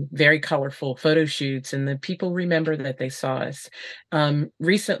 very colorful photo shoots, and the people remember that they saw us.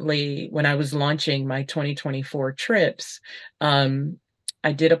 Recently, when I was launching my 2024 trips,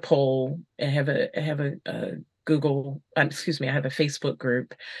 I did a poll. I have a Google, excuse me, I have a Facebook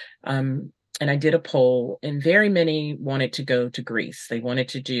group. And I did a poll, and very many wanted to go to Greece. They wanted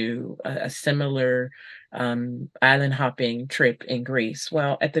to do a similar island hopping trip in Greece.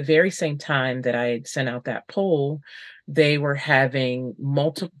 Well, at the very same time that I had sent out that poll, they were having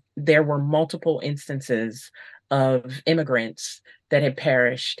there were multiple instances of immigrants that had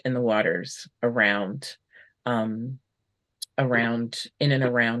perished in the waters um, around in and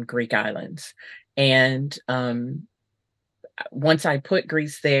around Greek islands. And once I put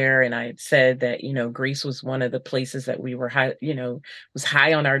Greece there, and I had said that, Greece was one of the places that we were high, was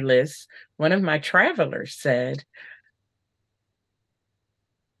high on our list, one of my travelers said,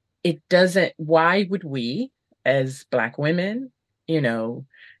 why would we as Black women, you know,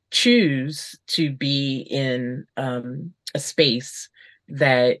 choose to be in a space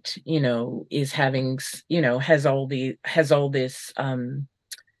that, is having, has all this,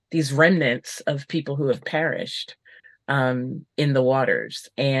 these remnants of people who have perished in the waters.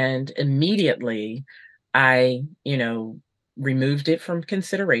 And immediately I, removed it from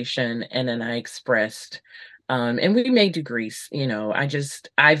consideration. And then I expressed, and we may do Greece,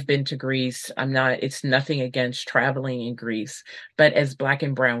 I've been to Greece. It's nothing against traveling in Greece, but as Black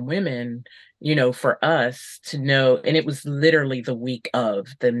and Brown women, for us to know, and it was literally the week of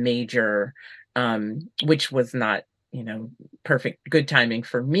the major, which was not, perfect, good timing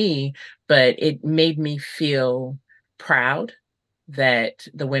for me, but it made me feel proud that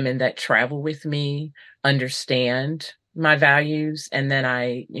the women that travel with me understand my values. And then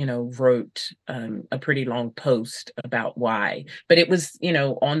I, wrote a pretty long post about why. But it was,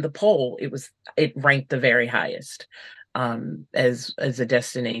 on the poll, it ranked the very highest as a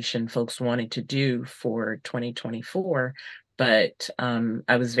destination folks wanted to do for 2024. But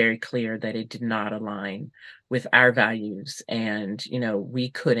I was very clear that it did not align with our values, and we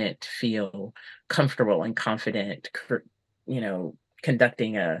couldn't feel comfortable and confident,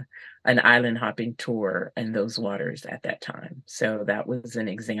 conducting an island hopping tour in those waters at that time. So that was an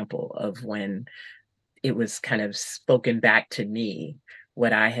example of when it was kind of spoken back to me,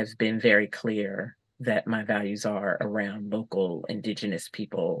 what I have been very clear that my values are around local Indigenous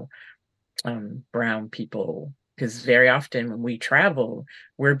people, Brown people, because very often when we travel,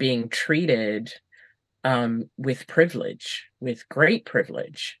 we're being treated with privilege, with great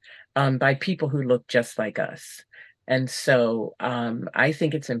privilege, by people who look just like us. And so I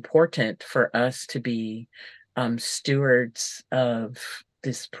think it's important for us to be stewards of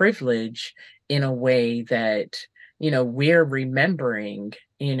this privilege in a way that, we're remembering,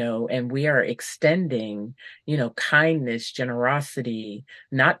 and we are extending, kindness, generosity,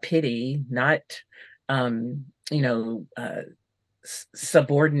 not pity, not, you know,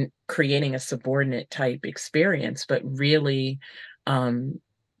 subordinate, creating a subordinate type experience, but really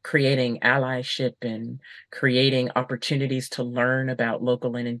creating allyship and creating opportunities to learn about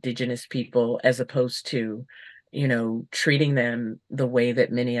local and Indigenous people, as opposed to treating them the way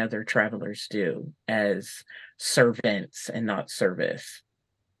that many other travelers do, as servants and not service.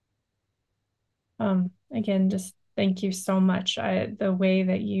 Again, just thank you so much. The way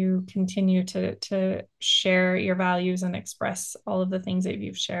that you continue to share your values and express all of the things that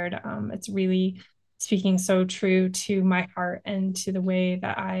you've shared, it's really speaking so true to my heart and to the way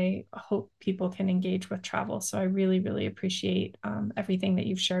that I hope people can engage with travel. So I really, really appreciate everything that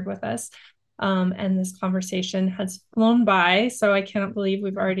you've shared with us. And this conversation has flown by, so I cannot believe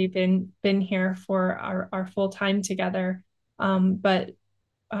we've already been here for our full time together. But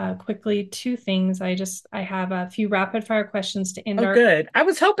quickly, two things. I have a few rapid fire questions to end Oh, our good. I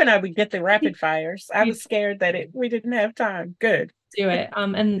was hoping I would get the rapid fires. I we was scared that we didn't have time. Good. do it.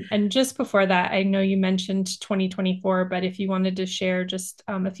 And just before that, I know you mentioned 2024, but if you wanted to share just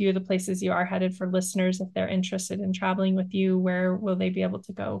a few of the places you are headed for listeners, if they're interested in traveling with you, where will they be able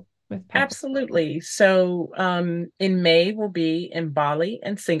to go with Pampa? Absolutely. So in May, we'll be in Bali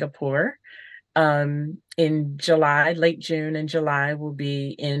and Singapore. In July, late June and July, we'll be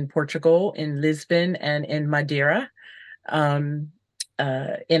in Portugal, in Lisbon, and in Madeira. Um,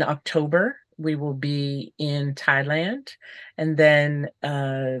 in October, we will be in Thailand. And then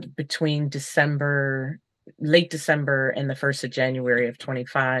between late December and the 1st of January of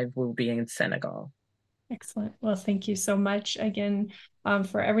 25, we'll be in Senegal. Excellent. Well, thank you so much again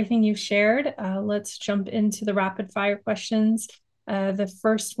for everything you've shared. Let's jump into the rapid fire questions. The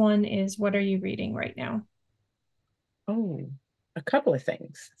first one is, what are you reading right now? Oh, a couple of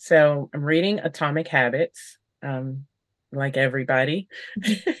things. So I'm reading Atomic Habits, like everybody.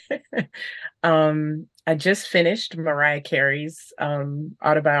 I just finished Mariah Carey's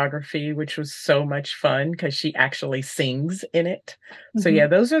autobiography, which was so much fun because she actually sings in it. So Mhm. yeah,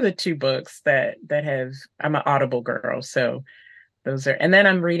 those are the two books that have. I'm an Audible girl, so those are. And then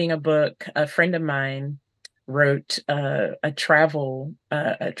I'm reading a book. A friend of mine wrote a travel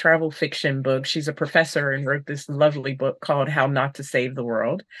fiction book. She's a professor and wrote this lovely book called How Not to Save the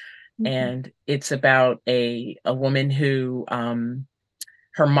World, Mhm. and it's about a woman who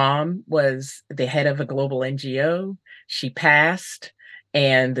her mom was the head of a global NGO. She passed,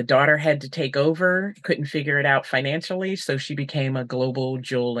 and the daughter had to take over, couldn't figure it out financially. So she became a global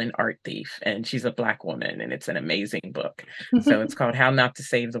jewel and art thief. And she's a Black woman, and it's an amazing book. So it's called How Not to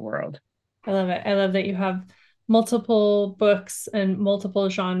Save the World. I love it. I love that you have multiple books and multiple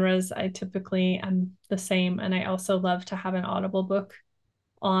genres. I typically am the same, and I also love to have an Audible book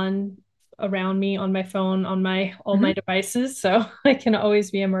on around me on my phone, on my all my Mhm. devices, so I can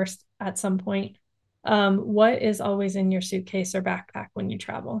always be immersed at some point. What is always in your suitcase or backpack when you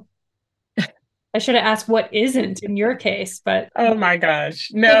travel? I should have asked what isn't in your case, but Oh my gosh.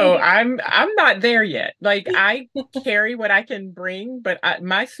 No, I'm not there yet. Like I carry what I can bring, but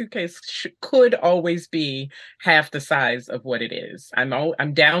my suitcase could always be half the size of what it is.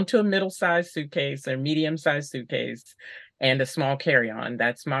 I'm down to a middle-sized suitcase or medium-sized suitcase and a small carry-on.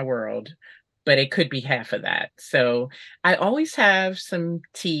 That's my world. But it could be half of that. So I always have some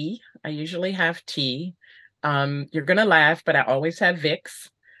tea. I usually have tea. You're gonna laugh, but I always have Vicks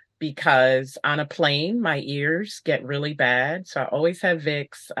because on a plane, my ears get really bad. So I always have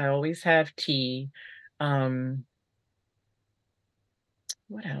Vicks. I always have tea. Um,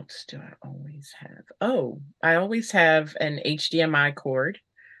 what else do I always have? Oh, I always have an HDMI cord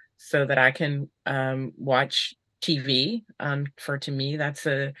so that I can watch TV. For to me,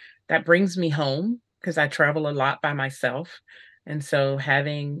 that brings me home because I travel a lot by myself. And so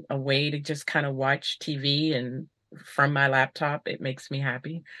having a way to just kind of watch TV and from my laptop, it makes me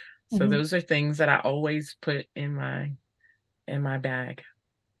happy. So Mhm. those are things that I always put in my bag.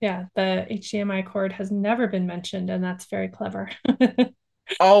 Yeah, the HDMI cord has never been mentioned, and that's very clever.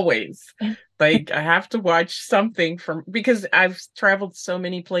 Always. Like I have to watch something from because I've traveled so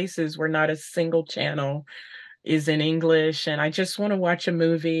many places where not a single channel is in English and I just want to watch a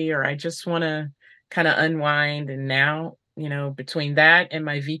movie or I just want to kind of unwind. And now, between that and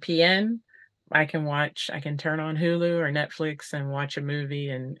my VPN, I can turn on Hulu or Netflix and watch a movie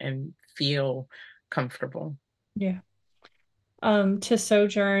and feel comfortable. Yeah. To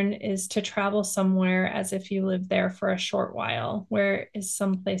sojourn is to travel somewhere as if you live there for a short while. Where is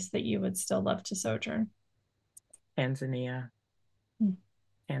some place that you would still love to sojourn? Tanzania. Mm.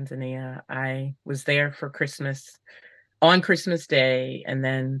 Tanzania. I was there for Christmas on Christmas Day, and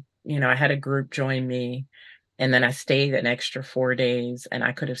then, I had a group join me, and then I stayed an extra 4 days, and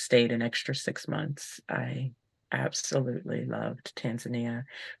I could have stayed an extra 6 months. I absolutely loved Tanzania.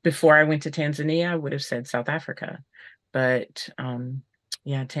 Before I went to Tanzania, I would have said South Africa, but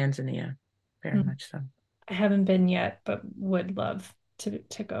yeah, Tanzania, very Mm. much so. I haven't been yet, but would love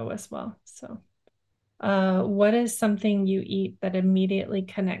to go as well. So What is something you eat that immediately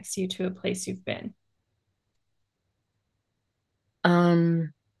connects you to a place you've been?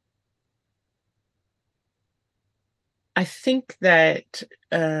 Um, I think that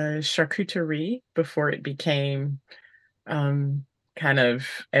charcuterie, before it became um, kind of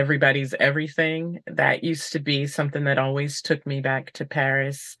everybody's everything, that used to be something that always took me back to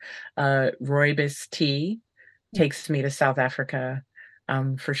Paris. Rooibos tea takes me to South Africa,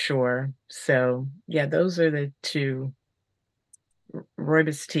 for sure. So yeah, those are the two.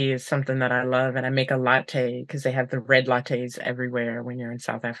 Rooibos tea is something that I love, and I make a latte because they have the red lattes everywhere when you're in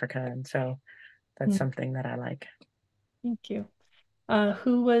South Africa, and so that's Mm, something that I like. thank you.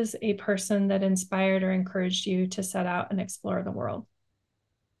 Who was a person that inspired or encouraged you to set out and explore the world?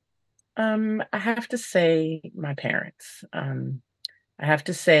 I have to say my parents. I have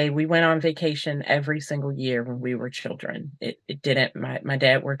to say we went on vacation every single year when we were children. It didn't. My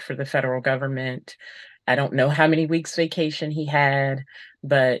dad worked for the federal government. I don't know how many weeks vacation he had,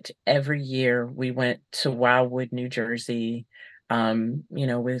 but every year we went to Wildwood, New Jersey.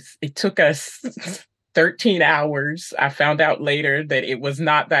 With it took us 13 hours. I found out later that it was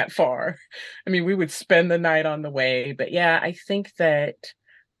not that far. I mean, we would spend the night on the way, but yeah, I think that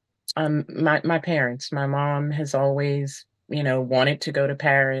my parents, my mom has always, wanted to go to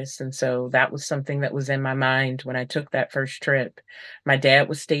Paris, and so that was something that was in my mind when I took that first trip. My dad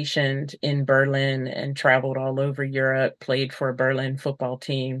was stationed in Berlin and traveled all over Europe, played for a Berlin football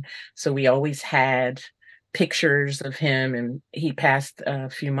team, so we always had pictures of him, and he passed a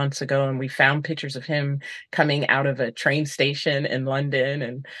few months ago, and we found pictures of him coming out of a train station in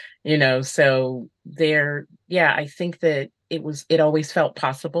London. And so there, yeah, I think that it always felt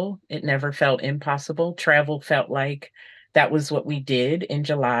possible. It never felt impossible. Travel felt like that was what we did in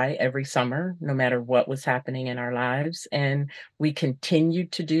July every summer, no matter what was happening in our lives. And we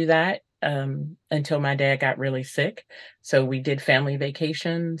continued to do that until my dad got really sick. So we did family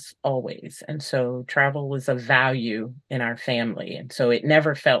vacations always. And so travel was a value in our family. And so it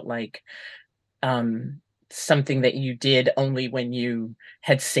never felt like um, something that you did only when you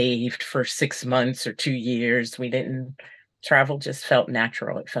had saved for 6 months or 2 years. We didn't, travel just felt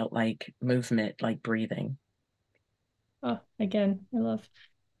natural. It felt like movement, like breathing. Oh, again, I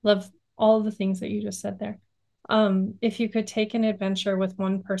love all the things that you just said there. If you could take an adventure with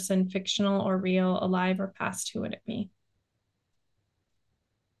one person, fictional or real, alive or past, who would it be?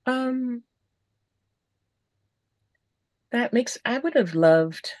 Um, I would have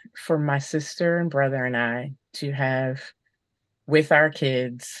loved for my sister and brother and I to have with our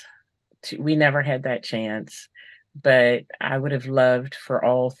kids. We never had that chance, but I would have loved for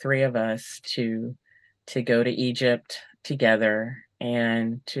all three of us to go to Egypt together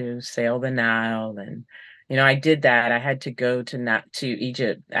and to sail the Nile. And I did that. I had to go to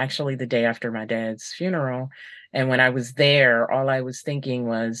Egypt actually the day after my dad's funeral. And when I was there, all I was thinking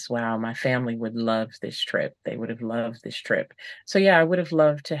was, wow, my family would love this trip. They would have loved this trip. So yeah, I would have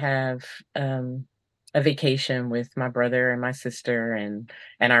loved to have a vacation with my brother and my sister and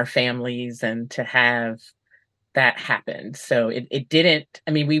our families, and to have that happened. So it didn't,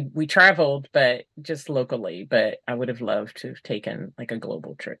 I mean, we traveled, but just locally, but I would have loved to have taken like a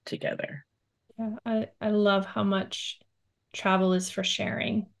global trip together. Yeah, I love how much travel is for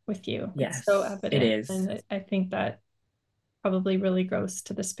sharing with you. It's so Yes, it evident. is. And I think that probably really goes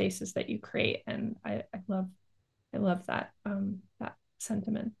to the spaces that you create. And I love that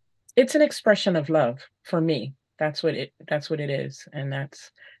sentiment. It's an expression of love for me. That's what it is. And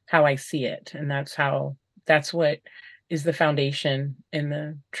that's how I see it. And that's what is the foundation in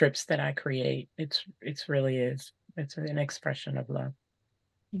the trips that I create. It's really is. It's an expression of love.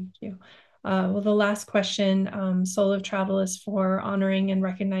 Thank you. Well, the last question, Soul of Travel, is for honoring and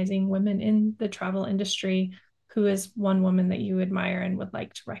recognizing women in the travel industry. Who is one woman that you admire and would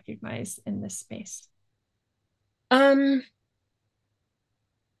like to recognize in this space? Um,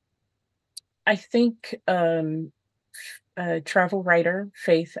 I think a travel writer,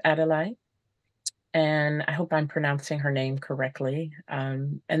 Faith Adelaide, and I hope I'm pronouncing her name correctly.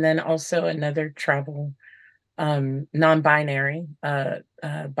 And then also another travel non-binary,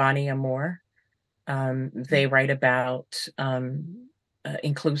 Bonnie Amore. They write about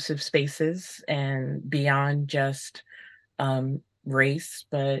inclusive spaces and beyond just race,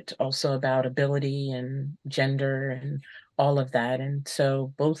 but also about ability and gender and all of that. And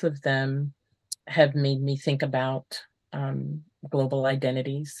so both of them have made me think about global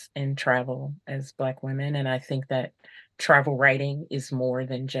identities in travel as Black women. And I think that travel writing is more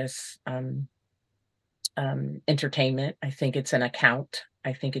than just entertainment. I think it's an account.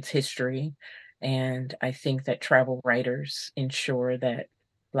 I think it's history. And I think that travel writers ensure that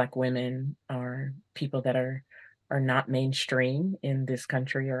Black women or people that are not mainstream in this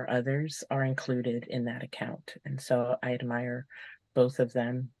country or others are included in that account. And so I admire both of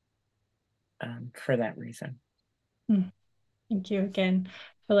them for that reason. Thank you again. I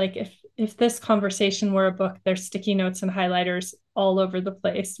feel like if this conversation were a book, there's sticky notes and highlighters all over the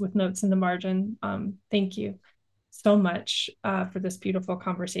place with notes in the margin. Thank you so much for this beautiful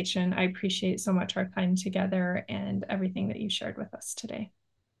conversation. I appreciate so much our time together and everything that you shared with us today.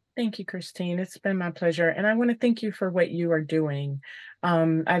 Thank you, Christine. It's been my pleasure. And I want to thank you for what you are doing.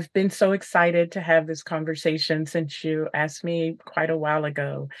 I've been so excited to have this conversation since you asked me quite a while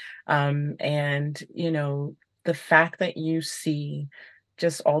ago. And, the fact that you see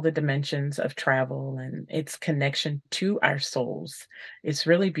just all the dimensions of travel and its connection to our souls, it's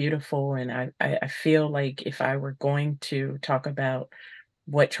really beautiful. And I feel like if I were going to talk about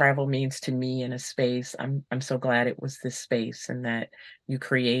what travel means to me in a space, I'm so glad it was this space and that you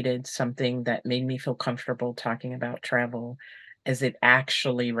created something that made me feel comfortable talking about travel as it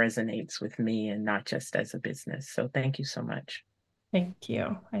actually resonates with me and not just as a business. So thank you so much. Thank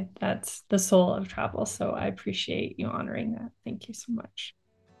you. That's the soul of travel. So I appreciate you honoring that. Thank you so much.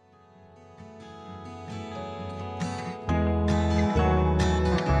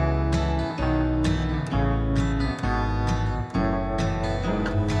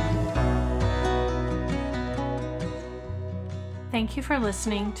 Thank you for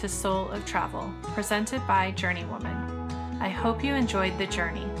listening to Soul of Travel, presented by Journeywoman. I hope you enjoyed the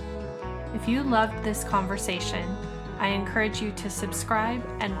journey. If you loved this conversation, I encourage you to subscribe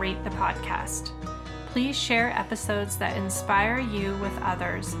and rate the podcast. Please share episodes that inspire you with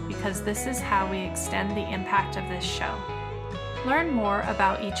others because this is how we extend the impact of this show. Learn more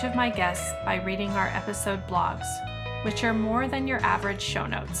about each of my guests by reading our episode blogs, which are more than your average show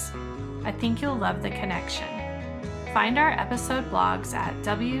notes. I think you'll love the connection. Find our episode blogs at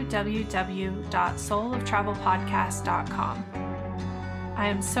www.souloftravelpodcast.com. I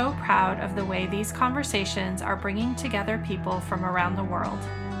am so proud of the way these conversations are bringing together people from around the world.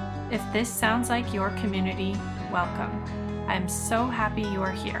 If this sounds like your community, welcome. I am so happy you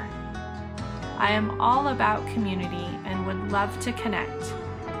are here. I am all about community and would love to connect.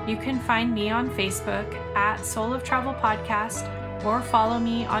 You can find me on Facebook at Soul of Travel Podcast or follow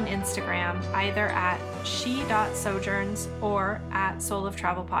me on Instagram either at she.sojourns or at Soul of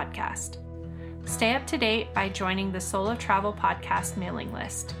Travel Podcast. Stay up to date by joining the Soul of Travel podcast mailing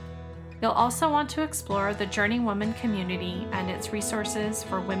list. You'll also want to explore the Journeywoman community and its resources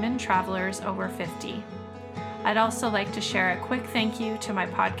for women travelers over 50. I'd also like to share a quick thank you to my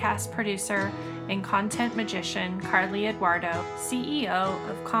podcast producer and content magician, Carly Eduardo, CEO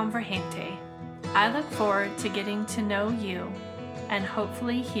of Convergente. I look forward to getting to know you and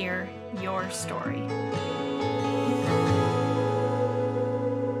hopefully hear your story.